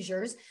cause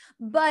seizures,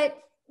 but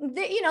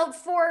you know,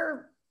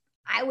 for,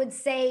 I would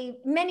say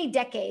many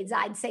decades,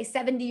 I'd say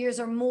 70 years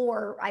or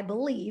more, I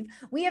believe,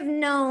 we have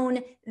known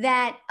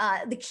that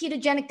the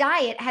ketogenic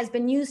diet has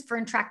been used for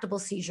intractable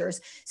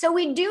seizures. So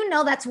we do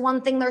know that's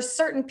one thing. There's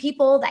certain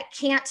people that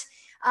can't,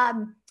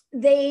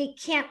 they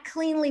can't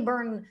cleanly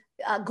burn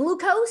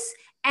glucose,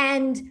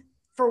 and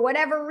for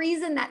whatever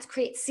reason, that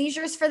creates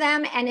seizures for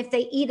them. And if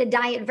they eat a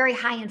diet very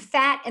high in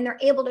fat and they're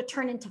able to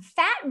turn into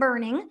fat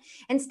burning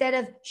instead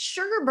of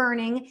sugar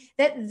burning,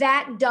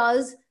 that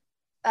does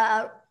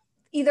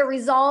either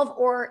resolve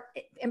or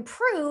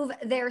improve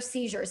their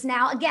seizures.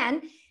 Now,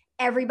 again,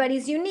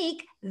 everybody's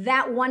unique.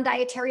 That one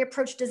dietary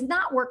approach does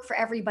not work for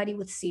everybody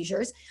with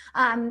seizures.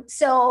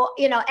 So,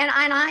 you know, and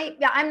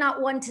I'm not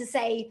one to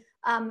say,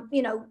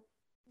 you know,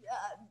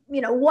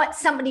 what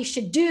somebody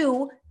should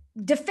do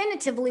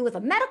definitively with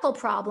a medical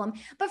problem,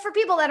 but for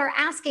people that are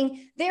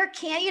asking, there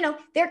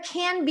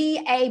can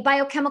be a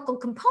biochemical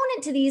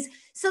component to these.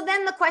 So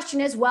then the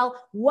question is, well,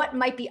 what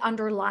might be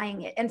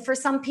underlying it? And for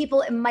some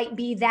people, it might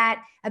be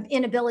that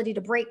inability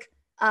to break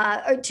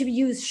or to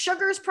use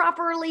sugars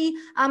properly.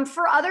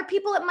 For other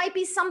people, it might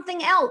be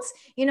something else.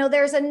 You know,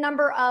 there's a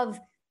number of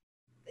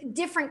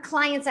different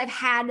clients I've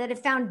had that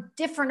have found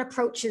different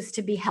approaches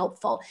to be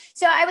helpful.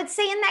 So I would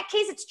say in that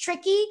case, it's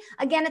tricky.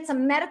 Again, it's a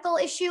medical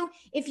issue.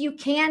 If you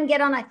can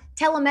get on a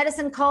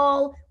telemedicine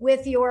call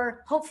with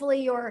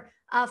hopefully your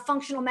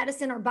functional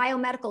medicine or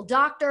biomedical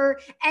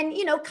doctor, and,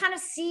 you know, kind of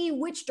see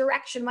which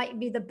direction might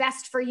be the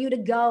best for you to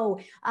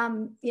go.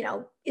 You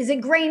know, is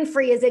it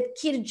grain-free? Is it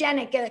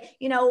ketogenic?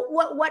 You know,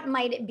 what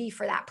might it be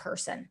for that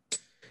person?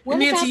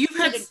 Nancy, you've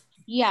had...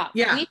 Yeah,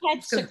 we've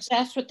had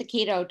success with the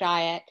keto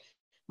diet.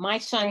 My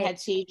son had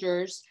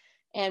seizures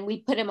and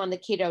we put him on the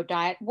keto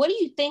diet. What do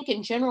you think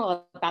in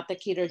general about the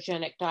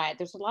ketogenic diet?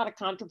 There's a lot of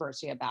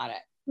controversy about it.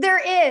 There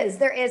is.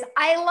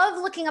 I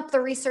love looking up the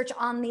research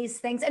on these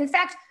things. In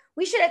fact,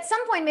 we should at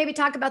some point maybe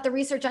talk about the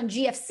research on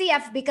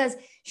GFCF, because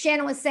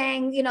Shannon was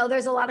saying, you know,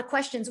 there's a lot of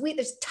questions.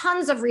 There's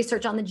tons of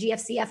research on the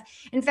GFCF,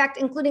 in fact,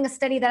 including a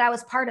study that I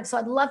was part of. So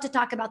I'd love to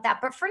talk about that.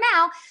 But for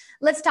now,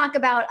 let's talk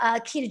about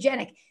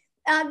ketogenic.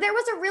 There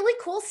was a really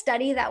cool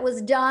study that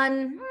was done,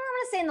 I'm going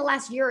to say in the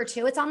last year or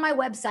two. It's on my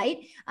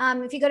website.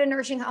 If you go to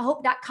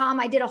nourishinghope.com,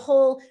 I did a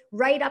whole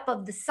write-up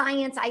of the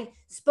science. I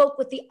spoke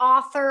with the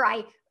author.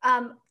 I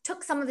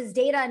took some of his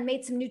data and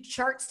made some new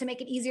charts to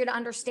make it easier to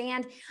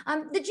understand.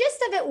 The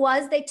gist of it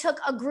was they took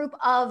a group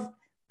of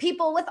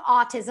people with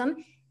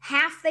autism.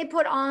 Half they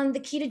put on the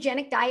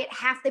ketogenic diet,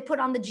 half they put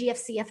on the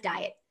GFCF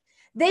diet.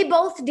 They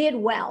both did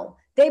well.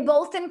 They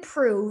both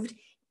improved.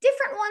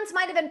 Different ones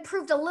might have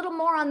improved a little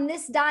more on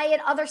this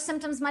diet. Other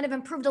symptoms might have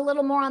improved a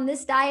little more on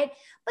this diet.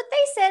 But they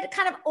said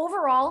kind of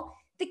overall,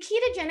 the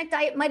ketogenic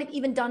diet might have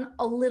even done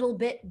a little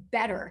bit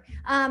better.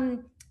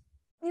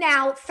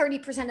 Now,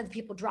 30% of the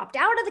people dropped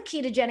out of the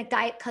ketogenic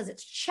diet because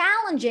it's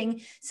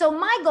challenging. So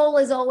my goal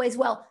is always,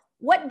 well,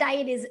 what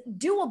diet is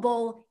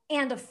doable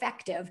and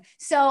effective?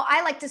 So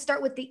I like to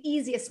start with the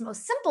easiest,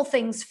 most simple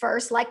things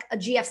first, like a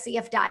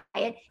GFCF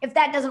diet. If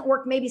that doesn't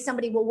work, maybe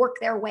somebody will work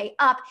their way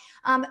up.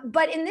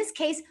 But in this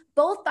case,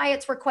 both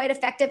diets were quite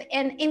effective,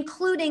 and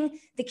including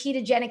the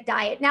ketogenic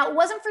diet. Now, it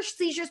wasn't for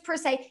seizures per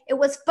se,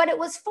 but it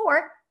was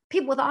for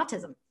people with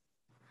autism.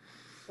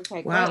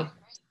 Okay, wow. great.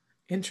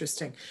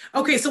 Interesting.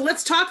 Okay, so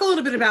let's talk a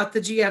little bit about the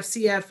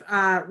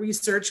GFCF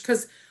research,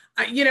 because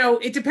you know,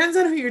 it depends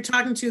on who you're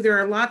talking to. There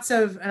are lots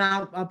of, and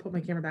I'll put my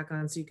camera back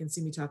on so you can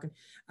see me talking.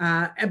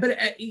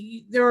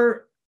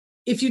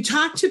 If you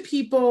talk to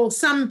people,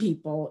 some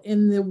people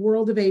in the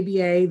world of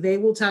ABA, they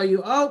will tell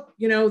you, oh,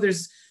 you know,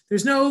 there's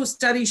no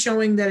study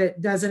showing that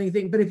it does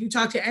anything. But if you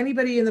talk to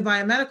anybody in the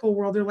biomedical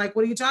world, they're like,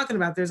 what are you talking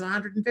about? There's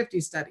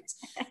 150 studies.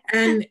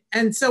 And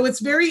so it's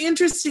very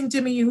interesting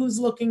to me who's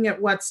looking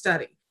at what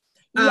study.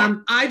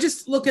 I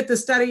just look at the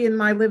study in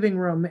my living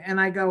room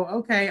and I go,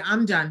 okay,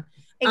 I'm done.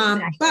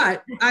 Exactly.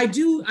 But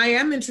I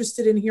am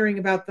interested in hearing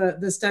about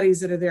the studies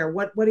that are there.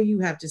 What do you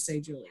have to say,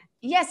 Julie?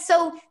 Yes,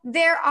 so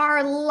there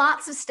are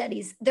lots of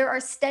studies. There are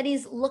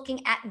studies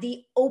looking at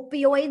the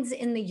opioids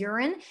in the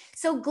urine.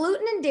 So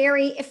gluten and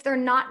dairy, if they're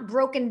not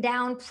broken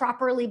down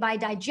properly by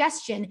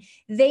digestion,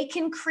 they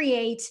can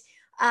create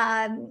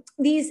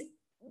these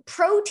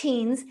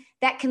proteins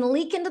that can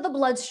leak into the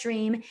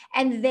bloodstream,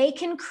 and they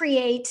can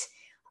create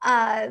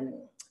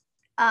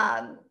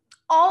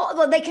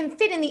they can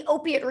fit in the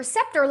opiate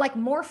receptor like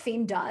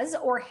morphine does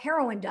or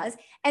heroin does,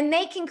 and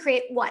they can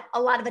create a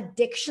lot of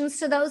addictions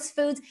to those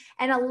foods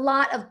and a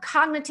lot of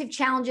cognitive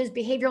challenges,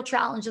 behavioral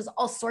challenges,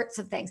 all sorts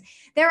of things.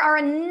 There are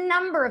a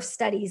number of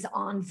studies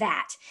on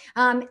that.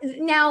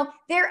 Now,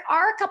 there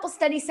are a couple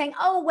studies saying,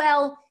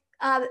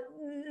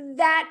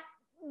 that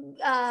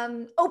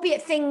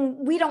opiate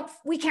thing,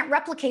 we can't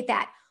replicate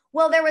that.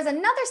 Well, there was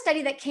another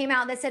study that came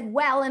out that said,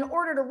 well, in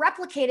order to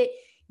replicate it,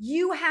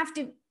 you have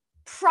to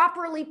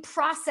properly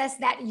process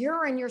that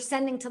urine you're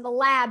sending to the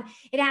lab.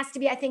 It has to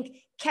be, I think,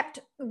 kept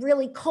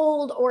really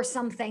cold or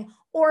something,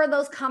 or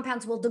those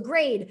compounds will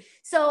degrade.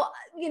 So,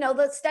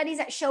 the studies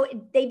that show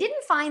they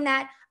didn't find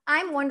that.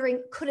 I'm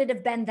wondering, could it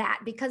have been that?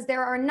 Because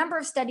there are a number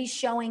of studies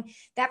showing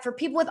that for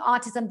people with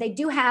autism, they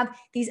do have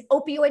these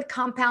opioid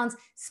compounds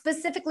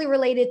specifically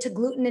related to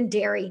gluten and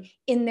dairy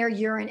in their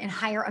urine in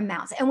higher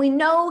amounts. And we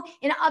know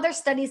in other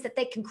studies that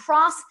they can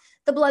cross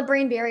the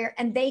blood-brain barrier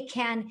and they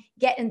can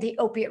get in the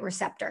opiate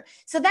receptor.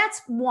 So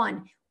that's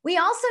one. We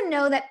also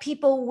know that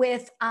people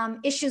with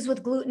issues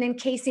with gluten and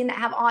casein that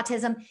have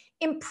autism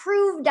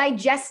improve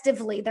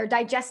digestively. Their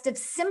digestive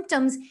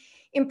symptoms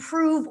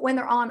improve when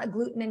they're on a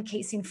gluten and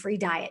casein-free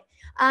diet.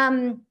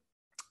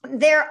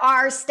 There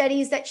are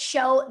studies that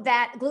show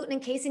that gluten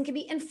and casein can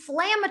be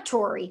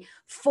inflammatory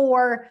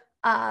for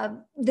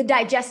the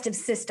digestive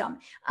system.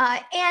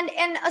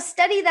 And a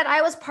study that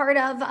I was part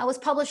of was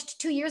published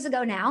 2 years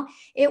ago now.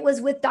 It was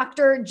with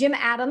Dr. Jim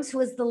Adams, who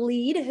is the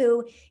lead,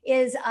 who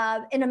is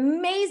an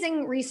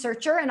amazing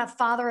researcher and a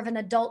father of an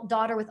adult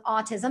daughter with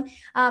autism.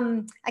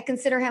 I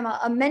consider him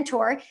a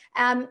mentor.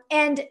 And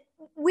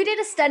we did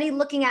a study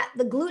looking at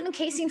the gluten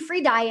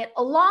casein-free diet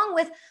along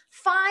with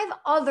 5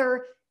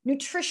 other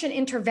nutrition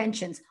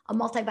interventions, a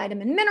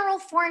multivitamin mineral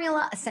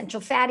formula, essential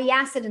fatty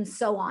acid, and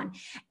so on.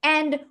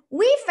 And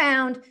we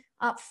found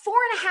 4.5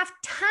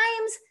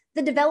 times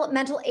the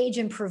developmental age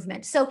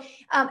improvement. So,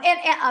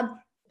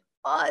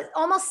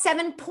 almost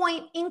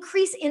 7-point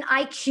increase in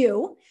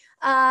IQ,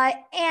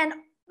 and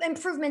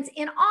improvements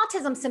in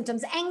autism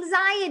symptoms,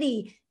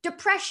 anxiety,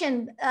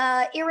 depression,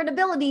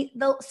 irritability,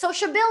 the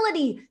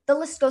sociability, the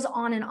list goes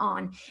on and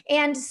on.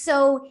 And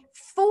so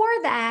for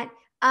that,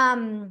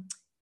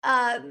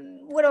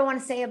 what do I want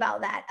to say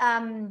about that?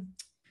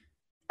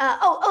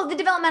 The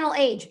developmental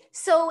age.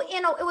 So,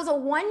 it was a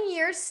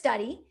 1-year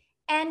study,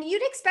 and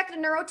you'd expect a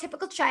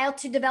neurotypical child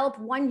to develop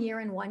 1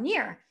 year in 1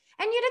 year.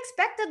 And you'd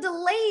expect a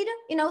delayed,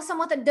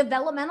 somewhat a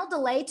developmental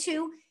delay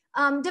to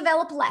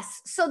develop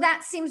less. So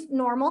that seems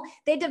normal.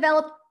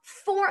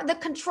 The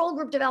control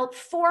group developed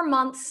 4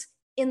 months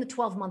in the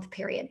 12-month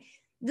period.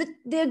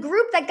 The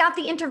group that got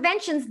the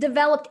interventions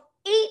developed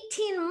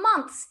 18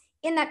 months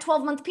in that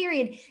 12-month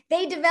period.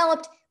 They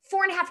developed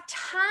 4.5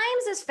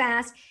 times as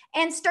fast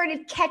and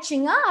started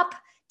catching up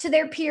to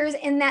their peers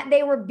in that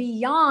they were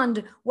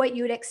beyond what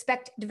you would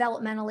expect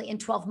developmentally in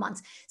 12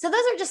 months. So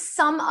those are just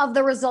some of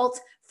the results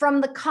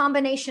from the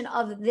combination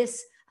of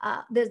these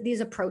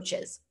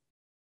approaches.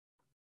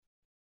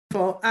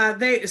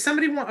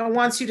 Somebody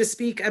wants you to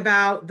speak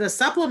about the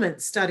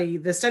supplement study,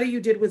 the study you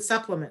did with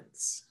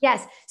supplements.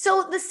 Yes.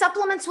 So the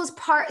supplements was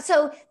part of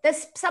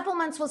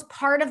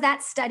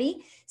that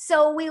study.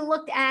 So we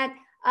looked at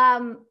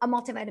a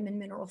multivitamin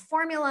mineral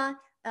formula,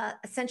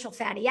 essential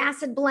fatty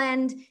acid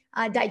blend,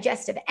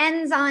 digestive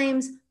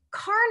enzymes,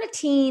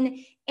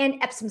 carnitine, and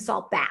Epsom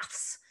salt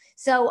baths.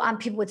 So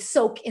people would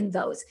soak in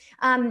those.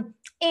 Parents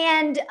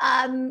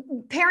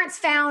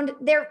found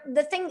now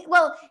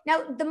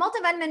the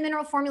multivitamin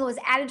mineral formula was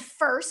added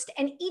first,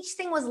 and each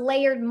thing was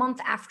layered month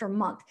after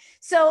month.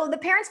 So the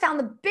parents found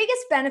the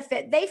biggest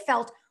benefit they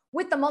felt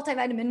with the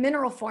multivitamin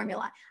mineral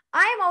formula.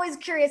 I'm always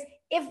curious,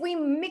 if we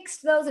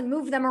mixed those and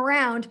moved them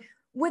around,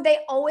 would they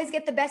always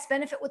get the best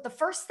benefit with the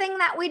first thing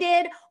that we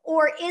did?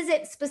 Or is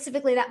it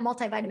specifically that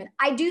multivitamin?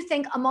 I do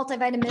think a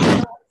multivitamin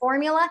mineral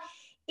formula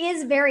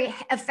is very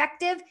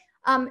effective.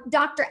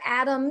 Dr.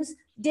 Adams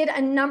did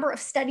a number of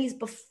studies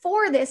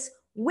before this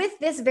with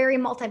this very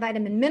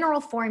multivitamin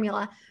mineral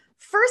formula,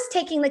 first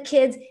taking the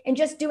kids and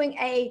just doing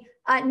a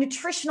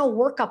nutritional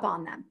workup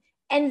on them,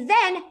 and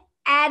then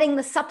adding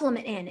the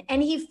supplement in.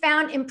 And he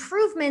found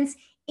improvements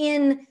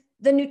in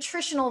the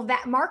nutritional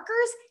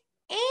markers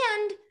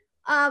and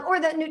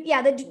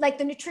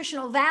the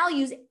nutritional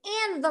values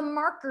and the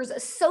markers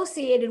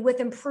associated with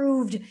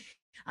improved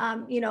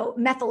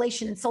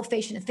methylation and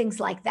sulfation and things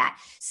like that.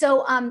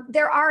 So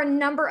there are a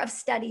number of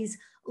studies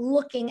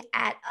looking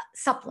at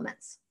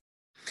supplements.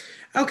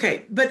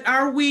 Okay, but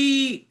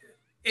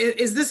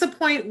is this a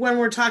point when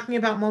we're talking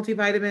about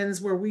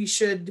multivitamins where we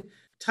should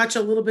touch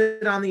a little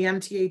bit on the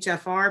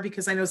MTHFR,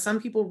 because I know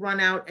some people run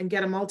out and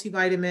get a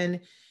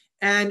multivitamin,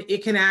 and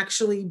it can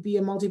actually be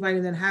a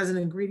multivitamin that has an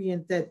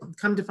ingredient that,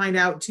 come to find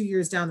out 2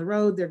 years down the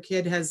road, their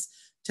kid has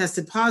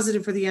tested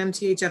positive for the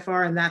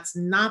MTHFR, and that's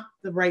not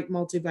the right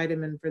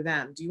multivitamin for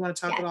them. Do you want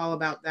to talk at all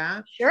about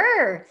that?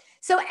 Sure.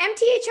 So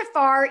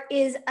MTHFR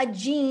is a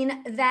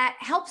gene that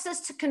helps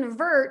us to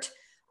convert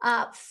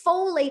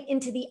folate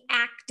into the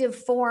active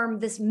form,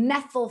 this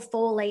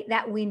methylfolate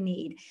that we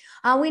need.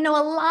 We know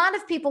a lot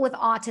of people with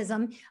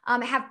autism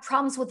have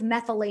problems with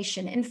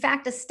methylation. In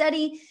fact, a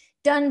study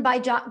done by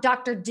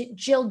Dr.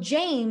 Jill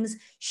James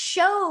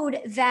showed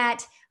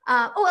that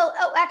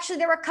actually,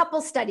 there were a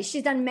couple studies.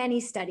 She's done many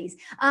studies.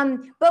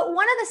 But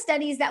one of the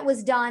studies that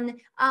was done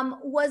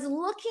was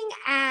looking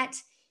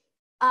at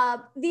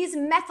these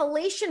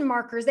methylation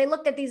markers. They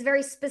looked at these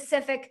very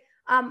specific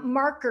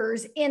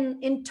markers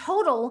in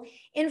total,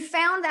 and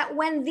found that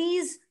when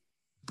these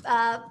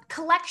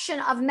collection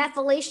of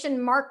methylation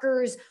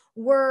markers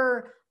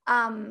were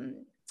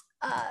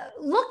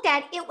looked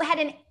at, it had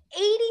an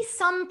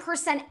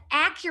 80-some%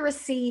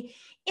 accuracy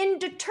in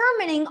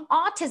determining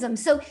autism.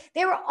 So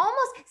they were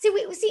almost,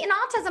 we see in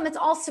autism, it's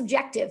all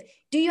subjective.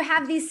 Do you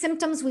have these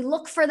symptoms? We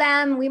look for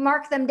them, we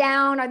mark them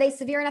down. Are they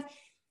severe enough?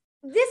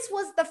 This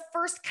was the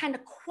first kind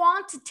of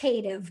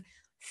quantitative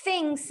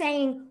thing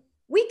saying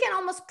we can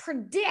almost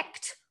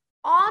predict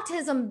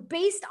autism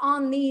based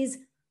on these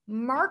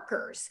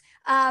markers.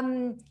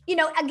 Again,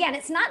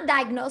 it's not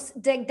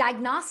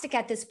diagnostic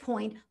at this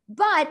point,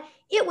 but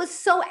it was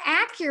so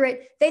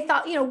accurate. They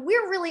thought,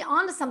 we're really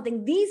onto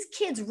something. These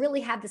kids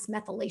really have this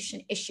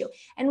methylation issue.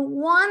 And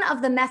one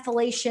of the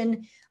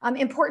methylation,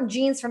 important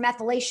genes for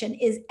methylation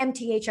is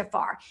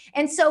MTHFR.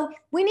 And so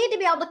we need to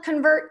be able to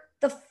convert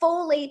the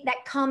folate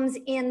that comes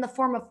in the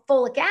form of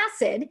folic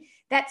acid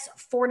that's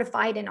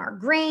fortified in our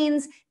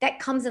grains, that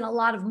comes in a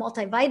lot of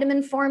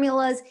multivitamin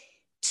formulas,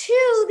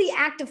 to the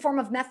active form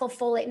of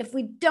methylfolate. And if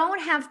we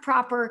don't have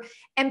proper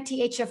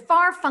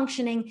MTHFR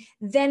functioning,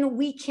 then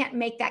we can't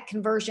make that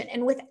conversion.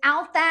 And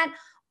without that,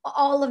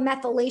 all of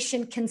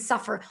methylation can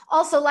suffer.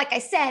 Also, like I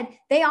said,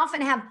 they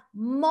often have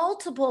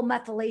multiple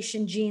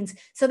methylation genes,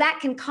 so that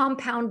can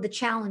compound the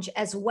challenge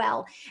as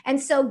well. And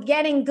so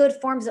getting good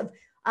forms of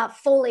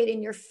folate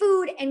in your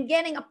food and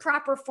getting a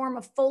proper form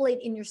of folate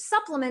in your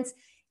supplements,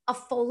 a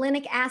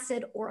folinic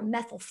acid or a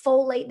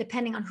methylfolate,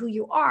 depending on who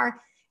you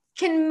are,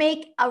 can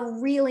make a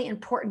really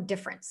important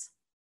difference.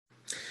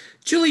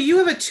 Julie, you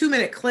have a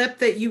 2-minute clip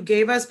that you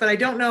gave us, but I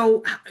don't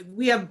know,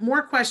 we have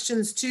more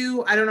questions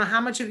too. I don't know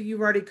how much of it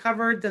you've already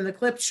covered than the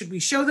clip. Should we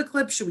show the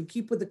clip? Should we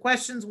keep with the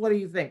questions? What do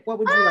you think? What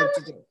would you like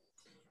to do?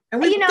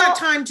 And we've got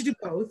time to do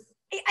both.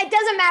 It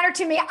doesn't matter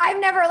to me. I've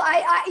never,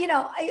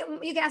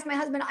 you can ask my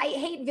husband, I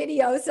hate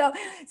video. It's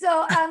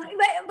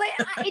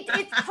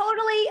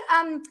totally,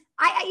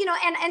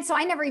 and so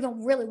I never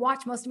even really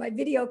watch most of my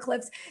video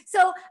clips.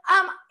 So,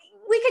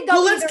 we could go.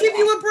 Well, let's give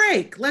you a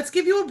break. Let's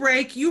give you a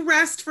break. You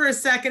rest for a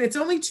second. It's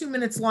only 2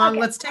 minutes long. Okay,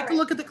 let's take a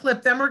look at the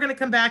clip. Then we're going to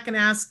come back and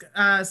ask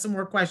some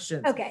more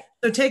questions. Okay.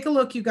 So take a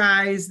look, you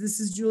guys. This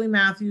is Julie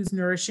Matthews,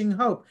 Nourishing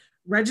Hope.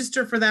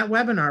 Register for that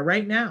webinar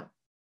right now.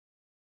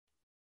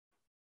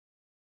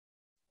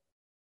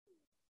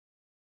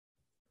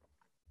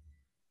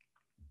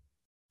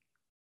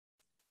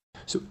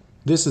 So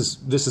this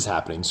is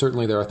happening.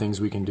 Certainly there are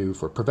things we can do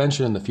for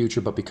prevention in the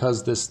future, but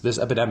because this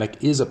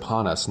epidemic is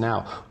upon us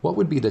now, what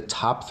would be the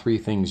top 3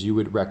 things you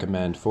would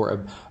recommend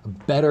for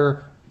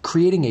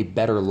creating a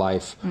better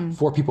life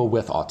for people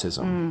with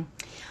autism?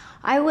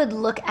 I would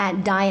look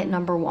at diet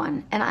number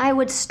 1, and I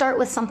would start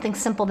with something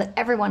simple that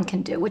everyone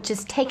can do, which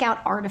is take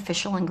out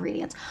artificial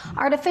ingredients.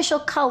 Artificial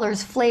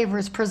colors,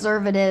 flavors,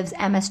 preservatives,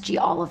 MSG,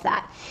 all of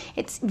that.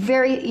 It's a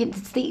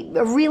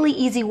really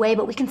easy way,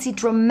 but we can see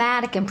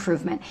dramatic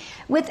improvement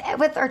with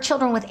our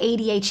children with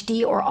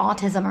ADHD or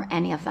autism or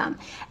any of them.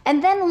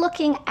 And then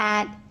looking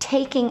at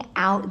taking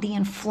out the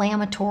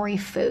inflammatory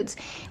foods.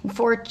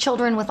 For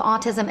children with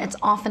autism, it's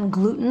often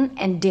gluten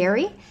and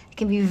dairy. It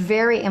can be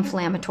very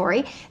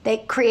inflammatory.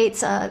 That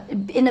creates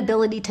an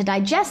inability to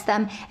digest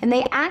them, and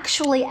they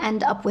actually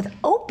end up with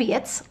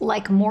opiates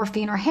like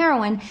morphine or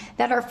heroin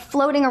that are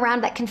floating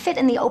around that can fit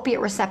in the opiate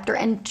receptor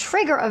and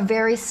trigger a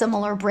very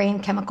similar brain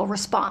chemical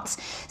response.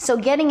 So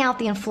getting out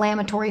the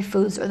inflammatory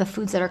foods or the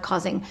foods that are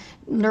causing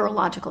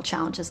neurological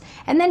challenges,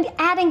 and then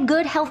adding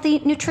good healthy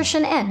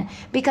nutrition in,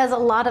 because a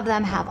lot of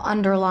them have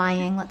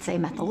underlying, let's say,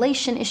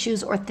 methylation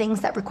issues or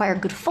things that require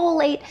good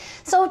folate.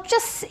 So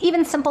just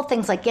even simple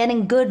things like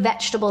getting good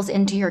vegetables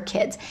into your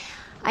kids.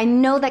 I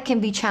know that can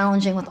be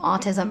challenging with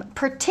autism.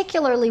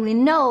 Particularly, we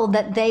know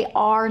that they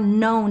are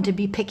known to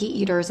be picky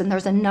eaters, and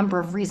there's a number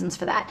of reasons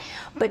for that.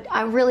 But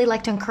I really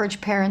like to encourage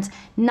parents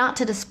not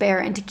to despair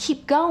and to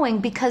keep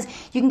going, because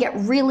you can get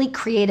really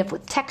creative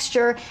with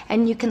texture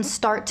and you can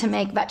start to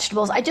make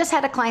vegetables. I just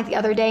had a client the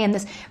other day in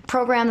this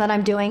program that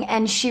I'm doing,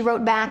 and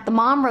the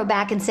mom wrote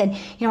back and said,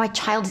 my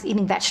child is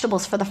eating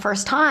vegetables for the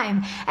first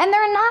time. And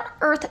they're not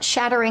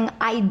earth-shattering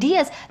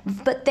ideas,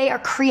 but they are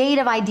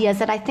creative ideas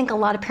that I think a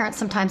lot of parents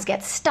sometimes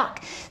get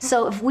stuck.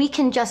 So if we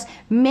can just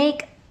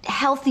make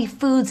healthy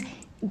foods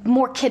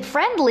more kid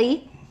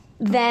friendly,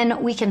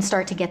 then we can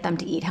start to get them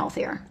to eat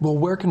healthier. Well,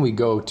 where can we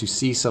go to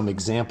see some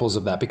examples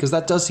of that? Because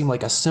that does seem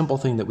like a simple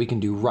thing that we can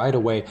do right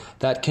away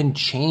that can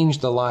change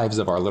the lives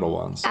of our little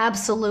ones.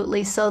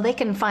 Absolutely. So they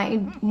can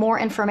find more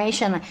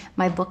information.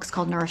 My book's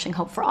called Nourishing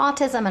Hope for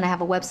Autism, and I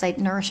have a website,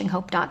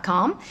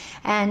 nourishinghope.com.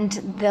 And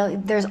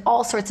there's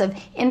all sorts of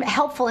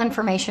helpful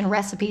information,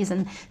 recipes,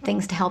 and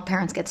things to help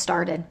parents get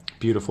started.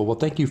 Beautiful. Well,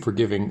 thank you for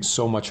giving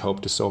so much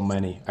hope to so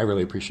many. I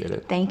really appreciate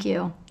it. Thank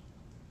you.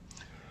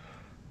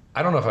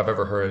 I don't know if I've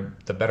ever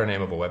heard the better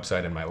name of a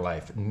website in my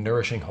life,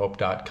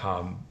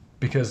 nourishinghope.com,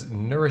 because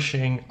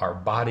nourishing our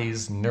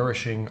bodies,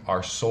 nourishing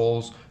our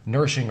souls,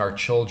 nourishing our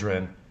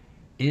children,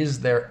 is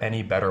there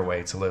any better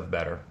way to live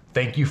better?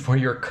 Thank you for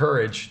your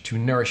courage to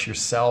nourish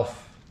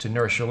yourself, to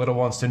nourish your little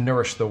ones, to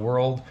nourish the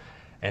world,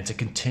 and to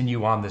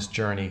continue on this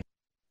journey.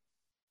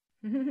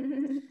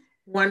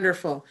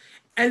 Wonderful.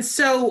 And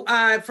so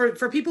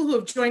for people who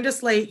have joined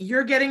us late,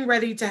 you're getting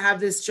ready to have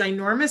this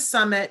ginormous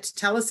summit.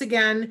 Tell us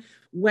again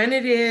when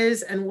it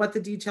is and what the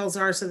details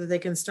are so that they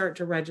can start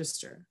to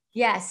register.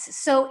 Yes.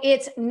 So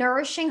it's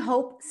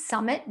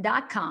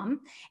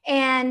nourishinghhopesummit.com,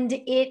 and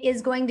it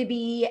is going to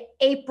be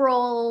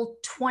April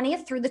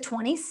 20th through the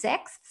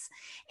 26th.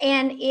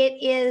 And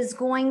it is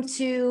going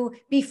to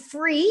be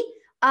free.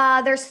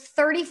 There's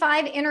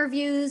 35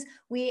 interviews.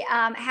 We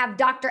have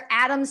Dr.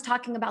 Adams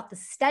talking about the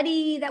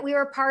study that we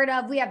were a part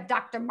of. We have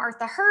Dr.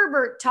 Martha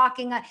Herbert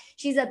talking.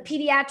 She's a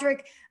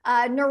pediatric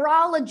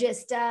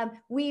neurologist.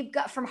 We've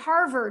got from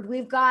Harvard.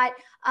 We've got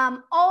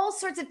all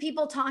sorts of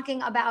people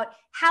talking about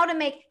how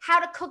to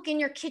cook in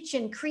your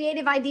kitchen,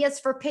 creative ideas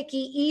for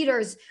picky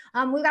eaters.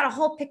 We've got a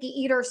whole picky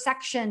eater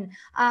section.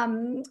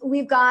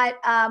 We've got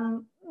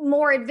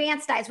more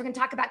advanced diets. We're going to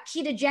talk about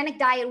ketogenic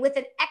diet with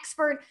an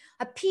expert,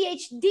 a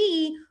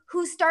PhD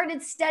who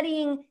started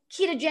studying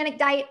ketogenic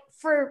diet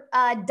for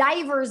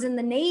divers in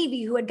the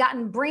Navy who had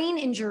gotten brain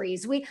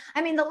injuries.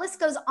 The list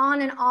goes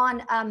on and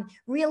on.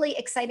 Really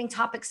exciting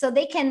topics. So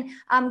they can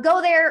go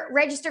there,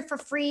 register for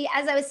free.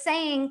 As I was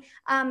saying,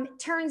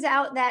 turns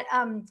out that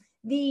I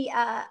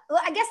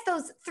guess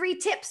those 3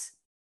 tips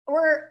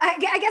I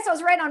guess I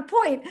was right on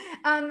point.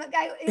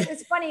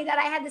 It's funny that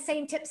I had the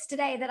same tips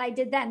today that I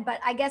did then, but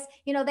I guess,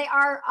 they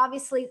are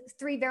obviously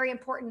 3 very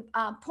important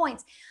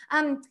points.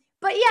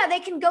 But yeah, they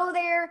can go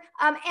there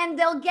and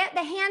they'll get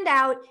the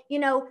handout,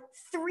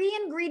 3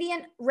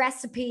 ingredient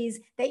recipes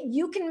that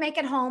you can make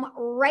at home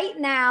right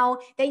now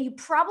that you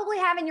probably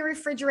have in your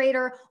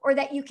refrigerator or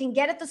that you can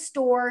get at the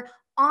store.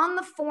 On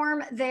the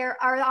form there,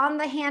 or on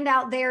the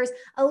handout, there's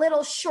a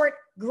little short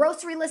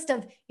grocery list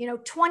of,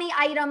 20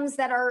 items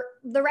that are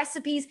the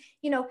recipes,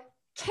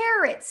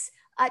 carrots,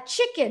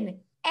 chicken,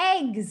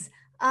 eggs,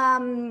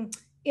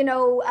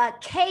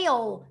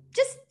 kale,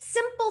 just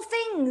simple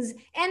things.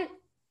 And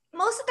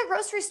most of the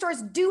grocery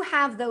stores do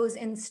have those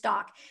in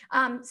stock.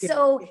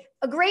 So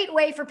a great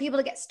way for people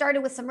to get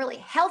started with some really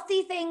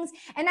healthy things.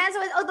 And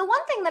the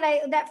one thing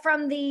that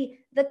from the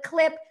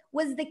clip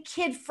was the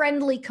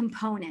kid-friendly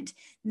component.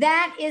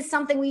 That is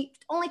something we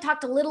only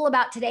talked a little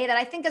about today that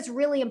I think is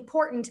really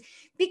important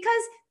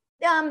because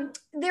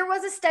there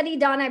was a study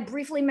done, I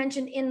briefly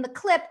mentioned in the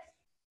clip,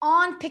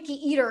 on picky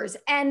eaters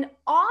and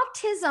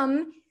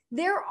autism.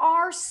 There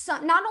are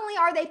some, not only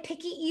are they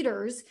picky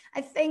eaters,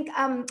 I think,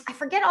 I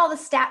forget all the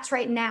stats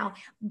right now,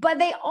 but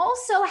they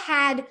also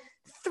had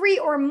 3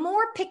 or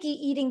more picky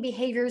eating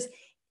behaviors,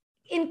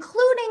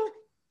 including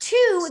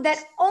 2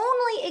 that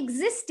only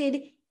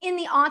existed in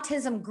the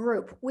autism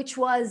group, which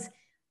was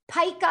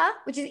pica,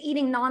 which is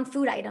eating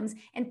non-food items,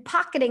 and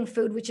pocketing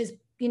food, which is,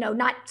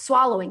 not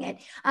swallowing it.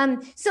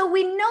 So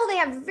we know they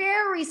have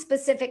very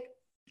specific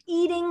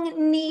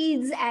eating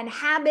needs and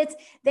habits.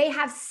 They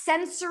have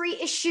sensory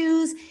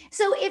issues.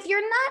 So if you're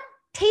not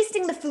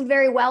tasting the food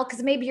very well,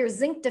 because maybe you're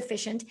zinc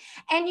deficient,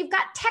 and you've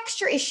got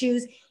texture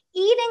issues,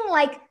 eating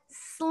like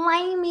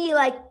slimy,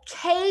 like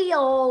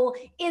kale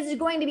is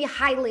going to be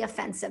highly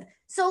offensive.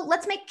 So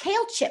let's make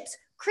kale chips.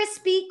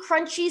 Crispy,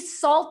 crunchy,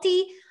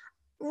 salty.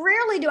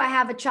 Rarely do I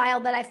have a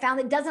child that I found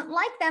that doesn't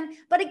like them.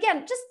 But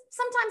again, just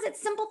sometimes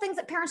it's simple things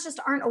that parents just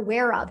aren't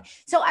aware of.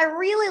 So I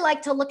really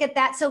like to look at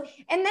that. So,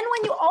 and then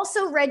when you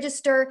also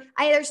register,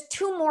 there's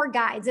 2 more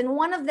guides, and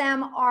one of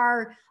them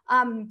are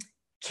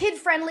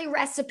kid-friendly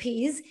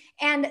recipes.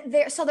 And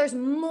there's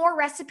more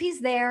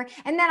recipes there.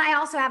 And then I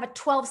also have a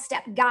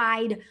 12-step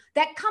guide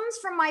that comes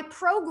from my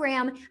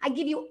program. I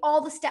give you all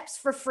the steps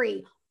for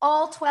free,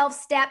 all 12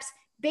 steps,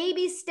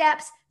 baby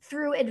steps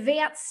through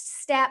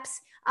advanced steps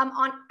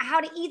on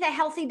how to eat a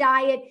healthy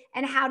diet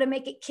and how to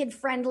make it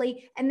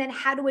kid-friendly, and then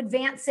how to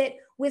advance it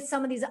with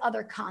some of these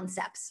other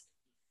concepts.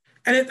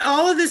 And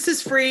all of this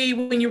is free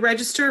when you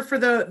register for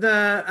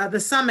the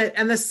summit,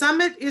 and the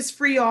summit is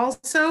free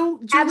also,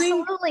 Julie?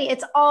 Absolutely,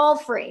 it's all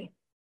free.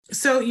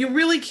 So you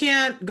really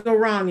can't go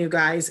wrong, you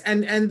guys.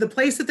 And the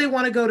place that they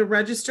want to go to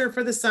register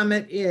for the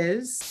summit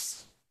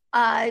is?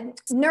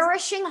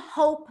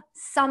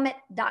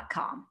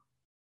 Nourishinghopesummit.com.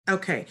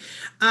 Okay.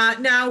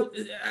 Now,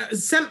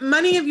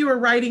 many of you are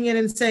writing in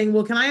and saying,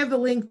 well, can I have the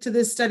link to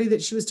this study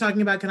that she was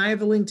talking about? Can I have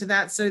the link to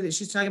that study that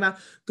she's talking about?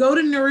 Go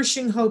to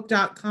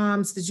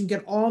nourishinghope.com so that you can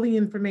get all the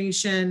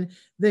information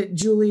that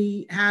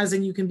Julie has,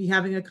 and you can be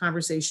having a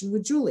conversation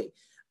with Julie,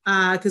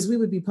 because we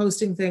would be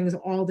posting things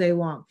all day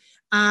long.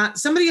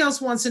 Somebody else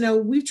wants to know,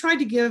 we've tried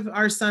to give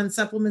our son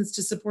supplements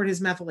to support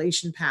his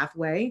methylation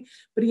pathway,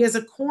 but he has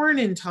a corn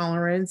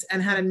intolerance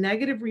and had a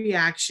negative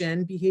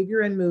reaction,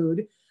 behavior and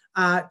mood,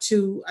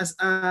 to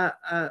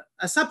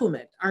a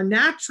supplement. Our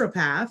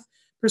naturopath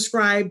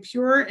prescribed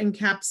pure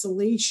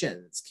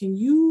encapsulations. Can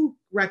you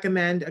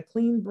recommend a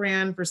clean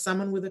brand for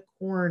someone with a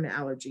corn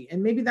allergy?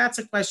 And maybe that's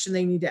a question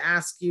they need to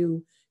ask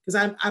you,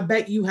 because I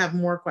bet you have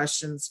more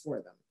questions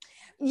for them.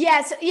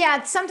 Yes.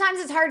 Yeah. Sometimes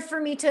it's hard for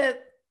me to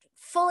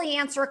fully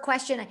answer a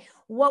question.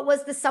 What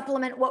was the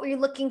supplement? What were you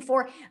looking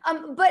for?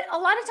 But a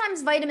lot of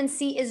times vitamin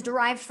C is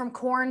derived from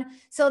corn.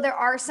 So there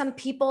are some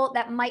people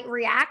that might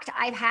react.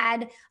 I've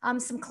had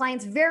some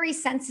clients very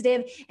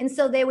sensitive. And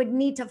so they would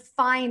need to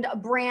find a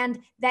brand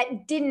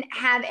that didn't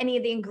have any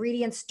of the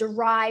ingredients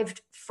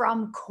derived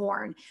from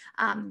corn.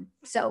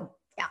 So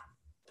yeah.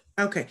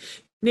 Okay.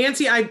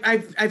 Nancy, I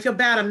feel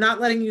bad. I'm not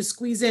letting you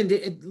squeeze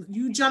in.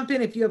 You jump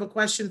in if you have a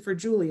question for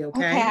Julie,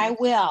 okay? Okay, I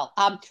will.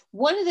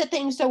 One of the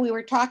things that we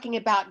were talking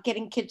about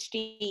getting kids to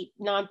eat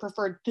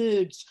non-preferred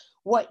foods,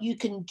 what you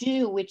can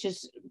do, which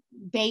is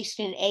based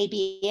in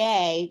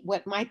ABA,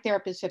 what my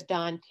therapists have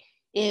done,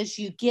 is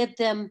you give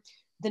them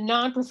the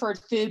non-preferred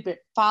food, but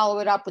follow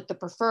it up with the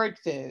preferred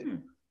food.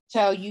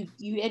 So you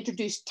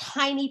introduce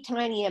tiny,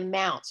 tiny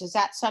amounts. Is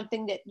that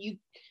something that you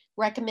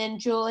recommend,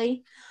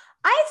 Julie?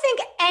 I think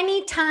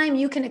anytime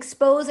you can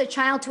expose a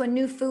child to a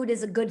new food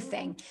is a good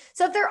thing.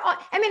 So if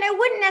I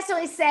wouldn't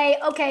necessarily say,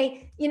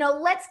 okay,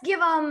 let's give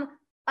them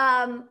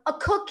a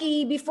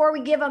cookie before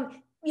we give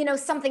them,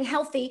 something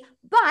healthy.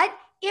 But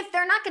if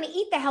they're not going to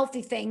eat the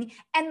healthy thing,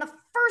 and the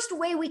first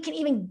way we can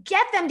even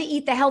get them to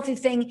eat the healthy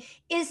thing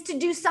is to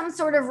do some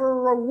sort of a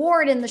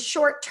reward in the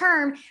short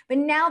term, but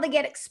now they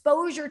get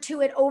exposure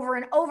to it over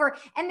and over,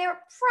 and they're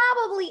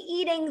probably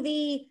eating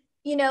the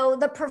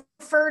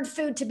preferred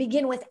food to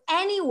begin with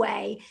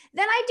anyway,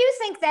 then I do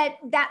think that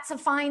that's a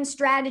fine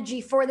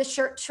strategy for the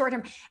short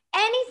term.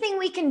 Anything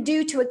we can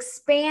do to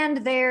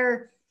expand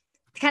their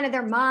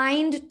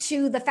mind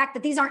to the fact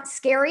that these aren't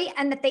scary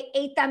and that they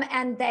ate them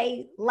and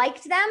they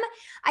liked them,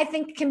 I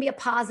think can be a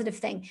positive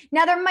thing.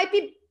 Now, there might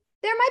be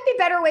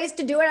better ways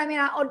to do it. I mean,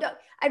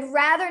 I'd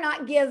rather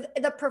not give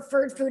the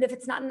preferred food if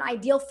it's not an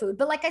ideal food.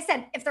 But like I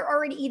said, if they're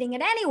already eating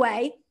it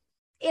anyway,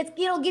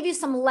 it'll give you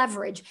some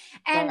leverage.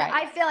 And right.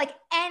 I feel like,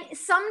 and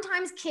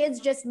sometimes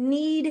kids just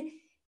need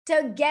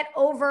to get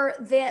over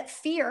the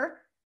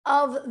fear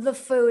of the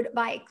food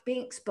by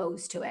being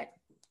exposed to it.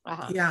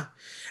 Uh-huh. Yeah.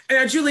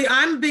 And Julie,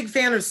 I'm a big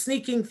fan of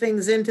sneaking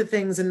things into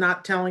things and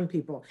not telling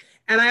people.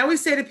 And I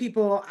always say to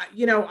people,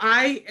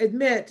 I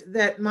admit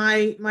that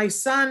my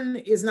son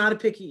is not a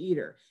picky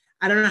eater.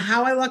 I don't know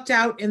how I lucked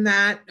out in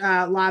that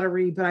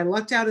lottery, but I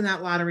lucked out in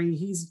that lottery.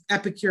 He's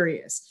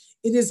epicurious.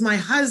 It is my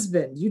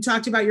husband. You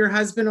talked about your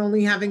husband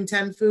only having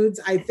 10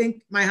 foods. I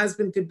think my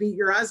husband could beat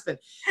your husband.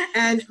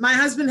 And my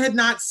husband had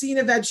not seen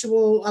a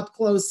vegetable up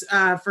close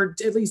for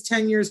at least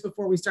 10 years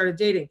before we started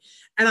dating.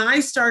 And I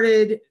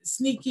started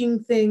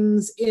sneaking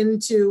things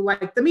into,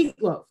 like, the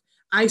meatloaf.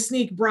 I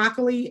sneak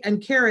broccoli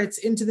and carrots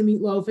into the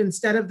meatloaf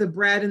instead of the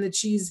bread and the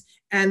cheese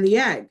and the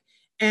egg.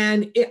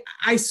 And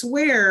I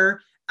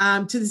swear,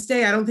 to this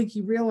day, I don't think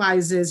he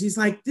realizes. He's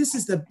like, this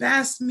is the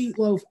best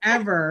meatloaf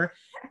ever.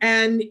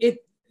 And it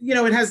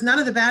has none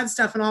of the bad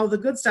stuff and all the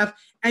good stuff.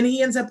 And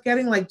he ends up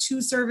getting like 2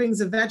 servings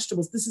of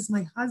vegetables. This is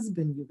my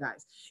husband, you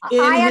guys.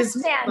 I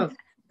understand.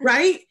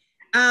 Right?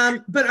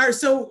 But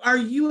are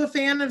you a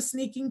fan of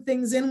sneaking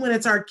things in when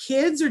it's our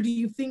kids, or do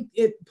you think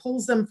it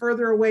pulls them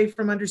further away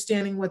from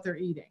understanding what they're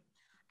eating?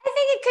 I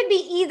think it could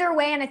be either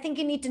way. And I think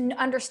you need to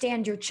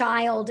understand your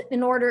child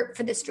in order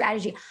for this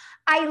strategy.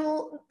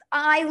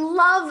 I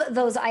love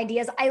those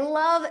ideas. I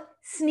love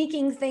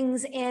sneaking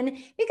things in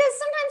because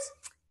sometimes,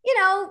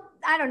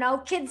 I don't know,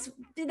 kids,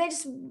 they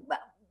just,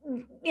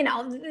 they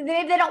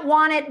don't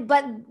want it,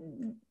 but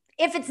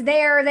if it's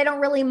there, they don't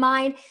really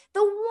mind.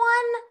 The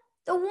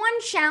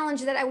one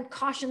challenge that I would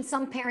caution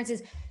some parents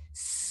is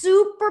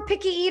super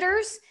picky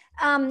eaters.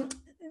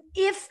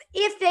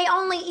 If they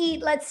only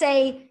eat, let's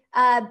say,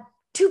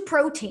 2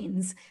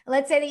 proteins,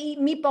 let's say they eat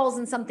meatballs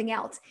and something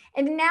else,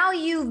 and now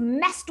you've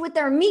messed with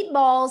their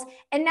meatballs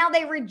and now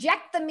they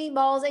reject the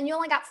meatballs and you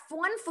only got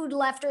 1 food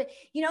left, or,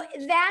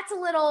 that's a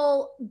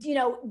little,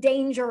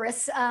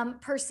 dangerous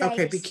per se.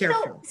 Okay, be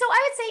careful. So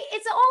I would say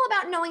it's all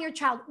about knowing your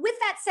child. With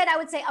that said, I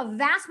would say a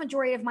vast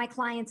majority of my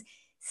clients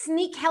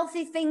sneak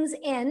healthy things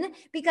in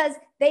because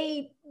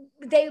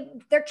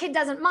their kid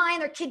doesn't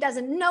mind, their kid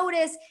doesn't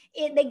notice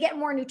it, they get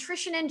more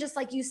nutrition in, just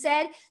like you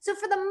said. So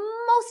for the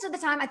most of the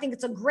time, I think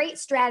it's a great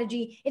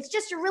strategy. It's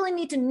just, you really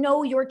need to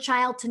know your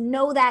child to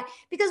know that,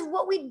 because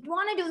what we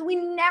want to do is we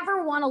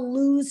never want to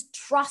lose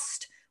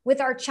trust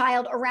with our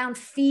child around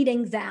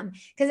feeding them,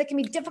 because it can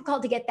be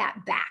difficult to get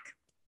that back.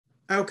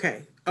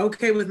 Okay.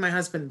 Okay with my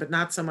husband, but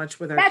not so much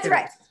with our That's kids.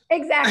 right.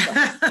 Exactly.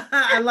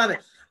 I love it.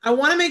 I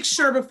want to make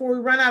sure before we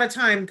run out of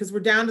time, because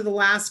we're down to the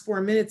last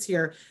 4 minutes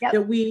here, Yep.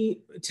 that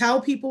we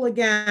tell people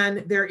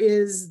again, there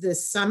is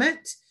this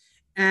summit,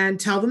 and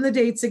tell them the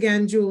dates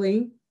again,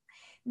 Julie.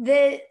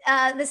 The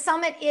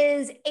summit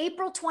is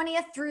April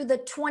 20th through the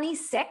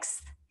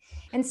 26th.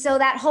 And so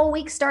that whole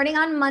week, starting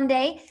on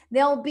Monday,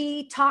 there'll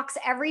be talks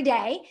every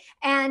day.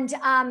 And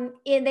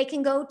they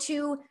can go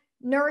to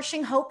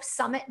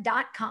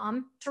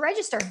nourishinghopesummit.com to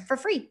register for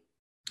free.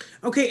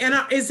 Okay. And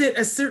is it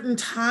a certain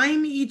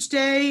time each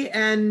day?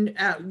 And,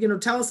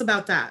 tell us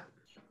about that.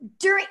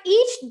 During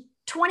each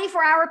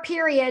 24-hour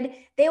period,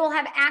 they will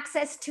have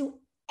access to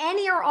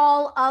any or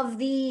all of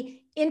the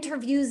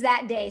interviews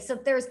that day. So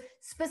if there's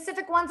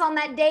specific ones on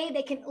that day,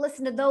 they can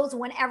listen to those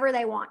whenever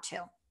they want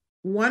to.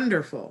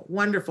 Wonderful.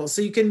 Wonderful.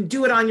 So you can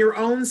do it on your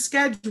own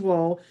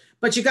schedule,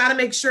 but you got to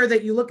make sure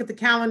that you look at the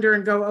calendar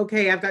and go,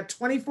 okay, I've got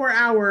 24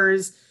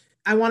 hours.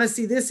 I want to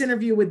see this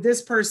interview with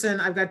this person.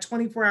 I've got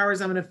 24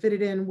 hours. I'm going to fit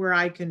it in where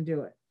I can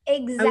do it.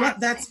 Exactly.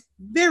 That's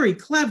very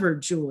clever,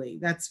 Julie.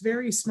 That's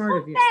very smart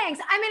of you.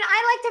 Thanks. I mean,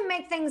 I like to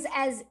make things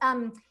as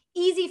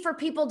easy for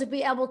people to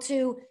be able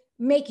to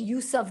make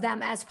use of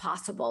them as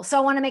possible. So I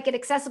want to make it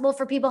accessible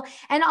for people,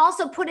 and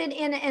also put it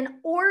in an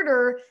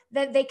order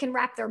that they can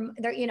wrap their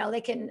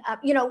they can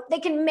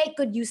make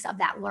good use of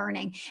that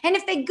learning. And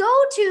if they go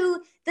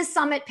to the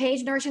summit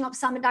page,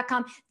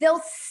 nourishinghopesummit.com,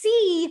 they'll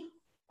see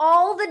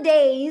all the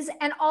days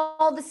and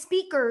all the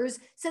speakers,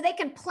 so they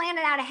can plan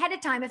it out ahead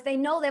of time. If they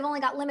know they've only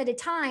got limited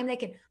time, they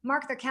can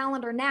mark their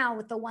calendar now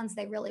with the ones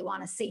they really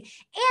want to see.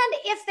 And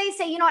if they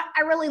say, you know what,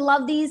 I really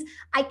love these,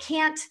 I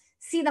can't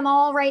see them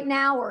all right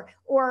now,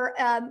 or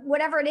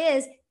whatever it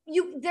is,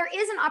 there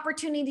is an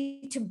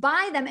opportunity to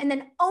buy them and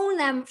then own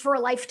them for a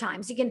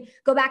lifetime. So you can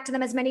go back to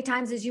them as many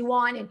times as you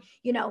want. And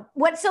so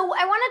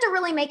I wanted to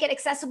really make it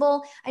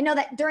accessible. I know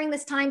that during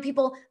this time,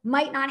 people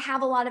might not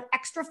have a lot of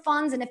extra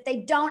funds. And if they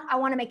don't, I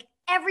want to make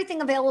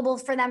everything available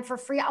for them for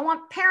free. I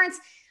want parents,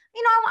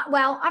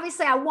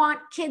 obviously I want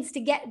kids to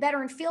get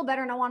better and feel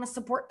better. And I want to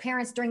support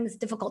parents during this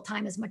difficult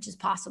time as much as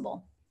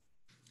possible.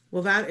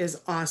 Well, that is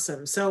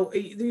awesome. So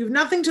you have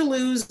nothing to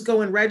lose.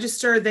 Go and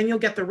register. Then you'll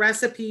get the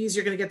recipes.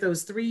 You're going to get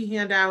those 3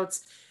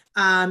 handouts,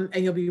 and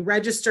you'll be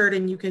registered,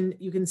 and you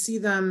can see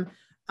them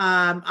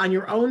on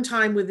your own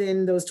time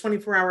within those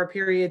 24-hour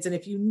periods. And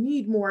if you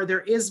need more,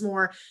 there is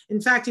more.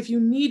 In fact, if you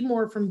need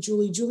more from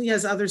Julie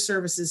has other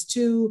services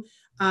too.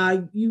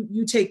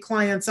 You take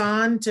clients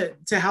on to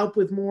help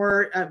with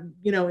more,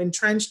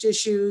 entrenched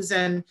issues,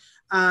 and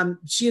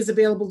she is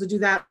available to do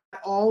that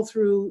all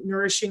through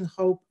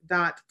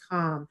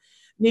nourishinghope.com.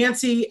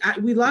 Nancy,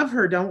 we love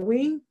her, don't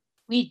we?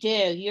 We do.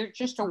 You're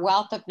just a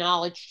wealth of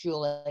knowledge,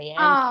 Julie.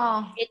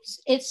 And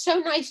it's so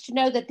nice to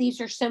know that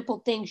these are simple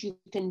things you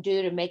can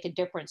do to make a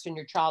difference in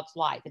your child's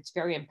life. It's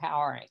very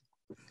empowering.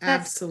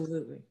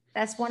 Absolutely.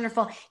 That's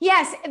wonderful.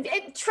 Yes.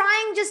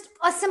 Trying just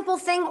a simple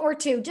thing or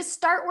two, just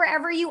start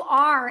wherever you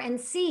are and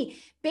see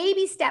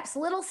baby steps,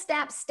 little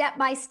steps, step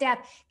by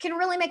step can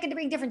really make a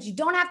big difference. You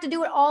don't have to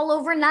do it all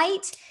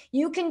overnight.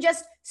 You can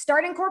just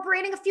start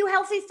incorporating a few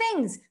healthy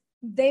things,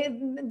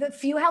 the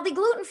few healthy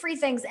gluten-free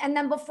things. And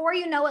then before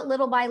you know it,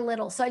 little by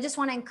little. So I just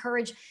want to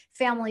encourage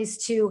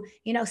families to,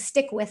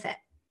 stick with it.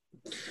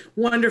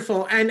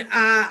 Wonderful. And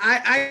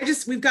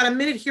we've got a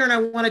minute here, and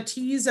I want to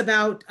tease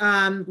about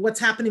what's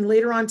happening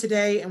later on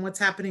today and what's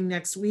happening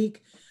next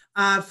week.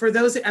 For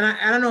those, and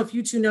I don't know if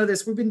you two know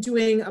this, we've been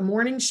doing a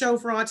morning show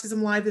for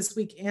Autism Live this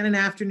week and an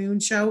afternoon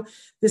show.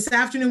 This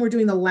afternoon, we're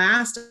doing the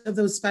last of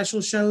those special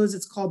shows.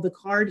 It's called the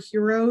Card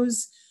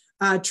Heroes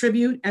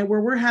Tribute, and where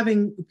we're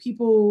having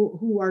people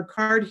who are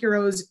card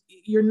heroes.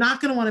 You're not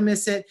going to want to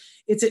miss it.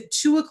 It's at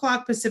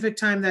 2:00 Pacific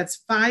time.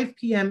 That's 5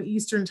 p.m.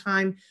 Eastern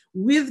time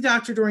with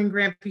Dr. Doreen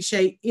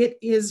Grant-Piché. It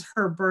is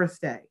her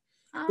birthday.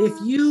 If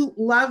you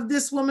love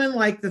this woman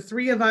like the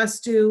 3 of us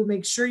do,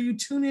 make sure you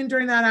tune in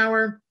during that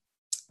hour,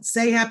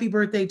 say happy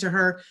birthday to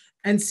her,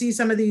 and see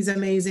some of these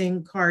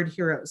amazing card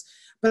heroes.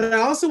 But I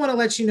also want to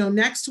let you know,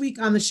 next week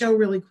on the show,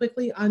 really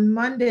quickly, on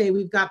Monday,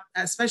 we've got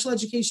a special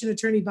education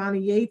attorney, Bonnie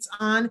Yates,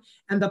 on,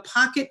 and the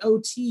Pocket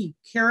OT,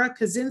 Kara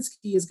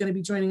Kaczynski, is going to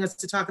be joining us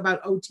to talk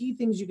about OT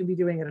things you can be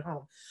doing at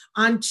home.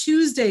 On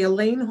Tuesday,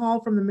 Elaine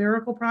Hall from the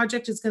Miracle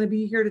Project is going to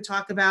be here to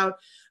talk about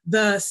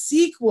the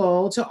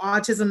sequel to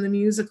Autism the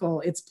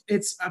Musical. It's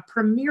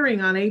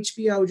premiering on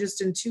HBO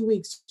just in 2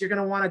 weeks. You're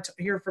going to want to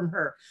hear from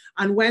her.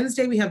 On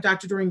Wednesday, we have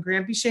Dr. Doreen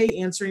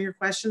Grant-Piché answering your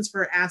questions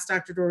for Ask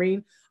Dr.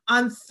 Doreen.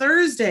 On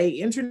Thursday,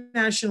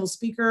 international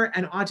speaker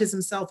and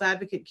autism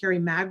self-advocate Carrie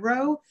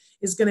Magro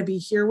is going to be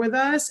here with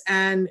us,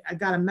 and I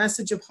got a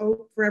message of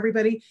hope for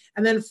everybody.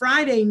 And then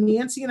Friday,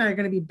 Nancy and I are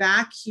going to be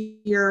back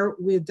here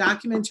with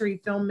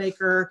documentary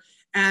filmmaker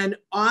and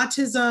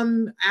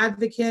autism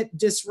advocate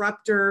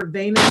disruptor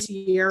Vena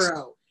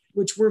Tiero,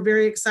 which we're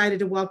very excited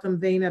to welcome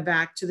Vena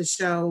back to the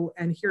show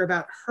and hear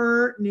about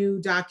her new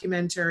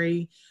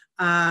documentary,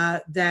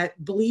 that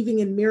Believing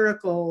in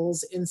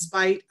Miracles in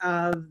spite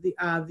of the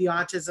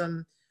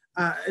autism,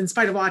 in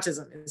spite of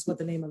autism is what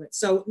the name of it.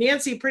 So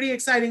Nancy, pretty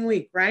exciting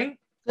week, right?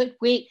 Good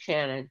week,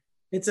 Shannon.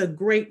 It's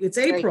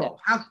April.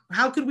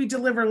 How could we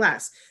deliver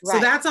less? Right. So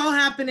that's all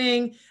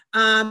happening.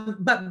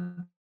 But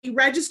be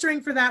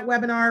registering for that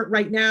webinar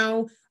right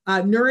now.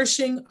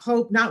 Nourishing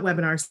Hope, not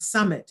webinar,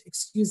 summit,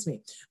 excuse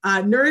me.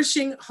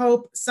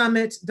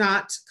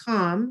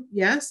 NourishingHopeSummit.com.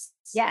 Yes?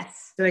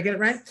 Yes. Did I get it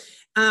right?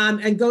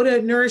 And go to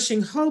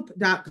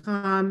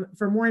nourishinghope.com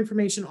for more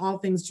information, all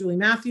things Julie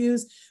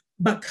Matthews.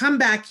 But come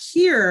back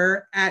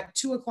here at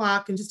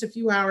 2:00 in just a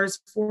few hours,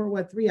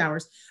 3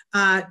 hours,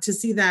 to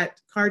see that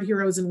Card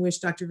Heroes and wish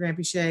Dr.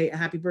 Grampy Shea a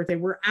happy birthday.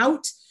 We're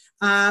out.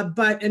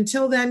 But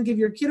until then, give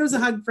your kiddos a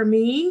hug from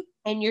me.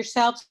 And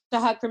yourselves a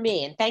hug from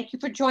me. And thank you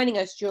for joining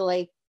us,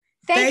 Julie.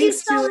 Thanks, you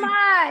so Julie.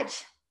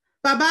 Much.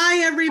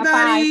 Bye-bye,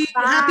 everybody.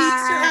 Bye-bye. Happy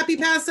Easter, happy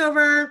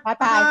Passover.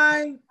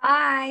 Bye-bye.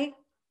 Bye.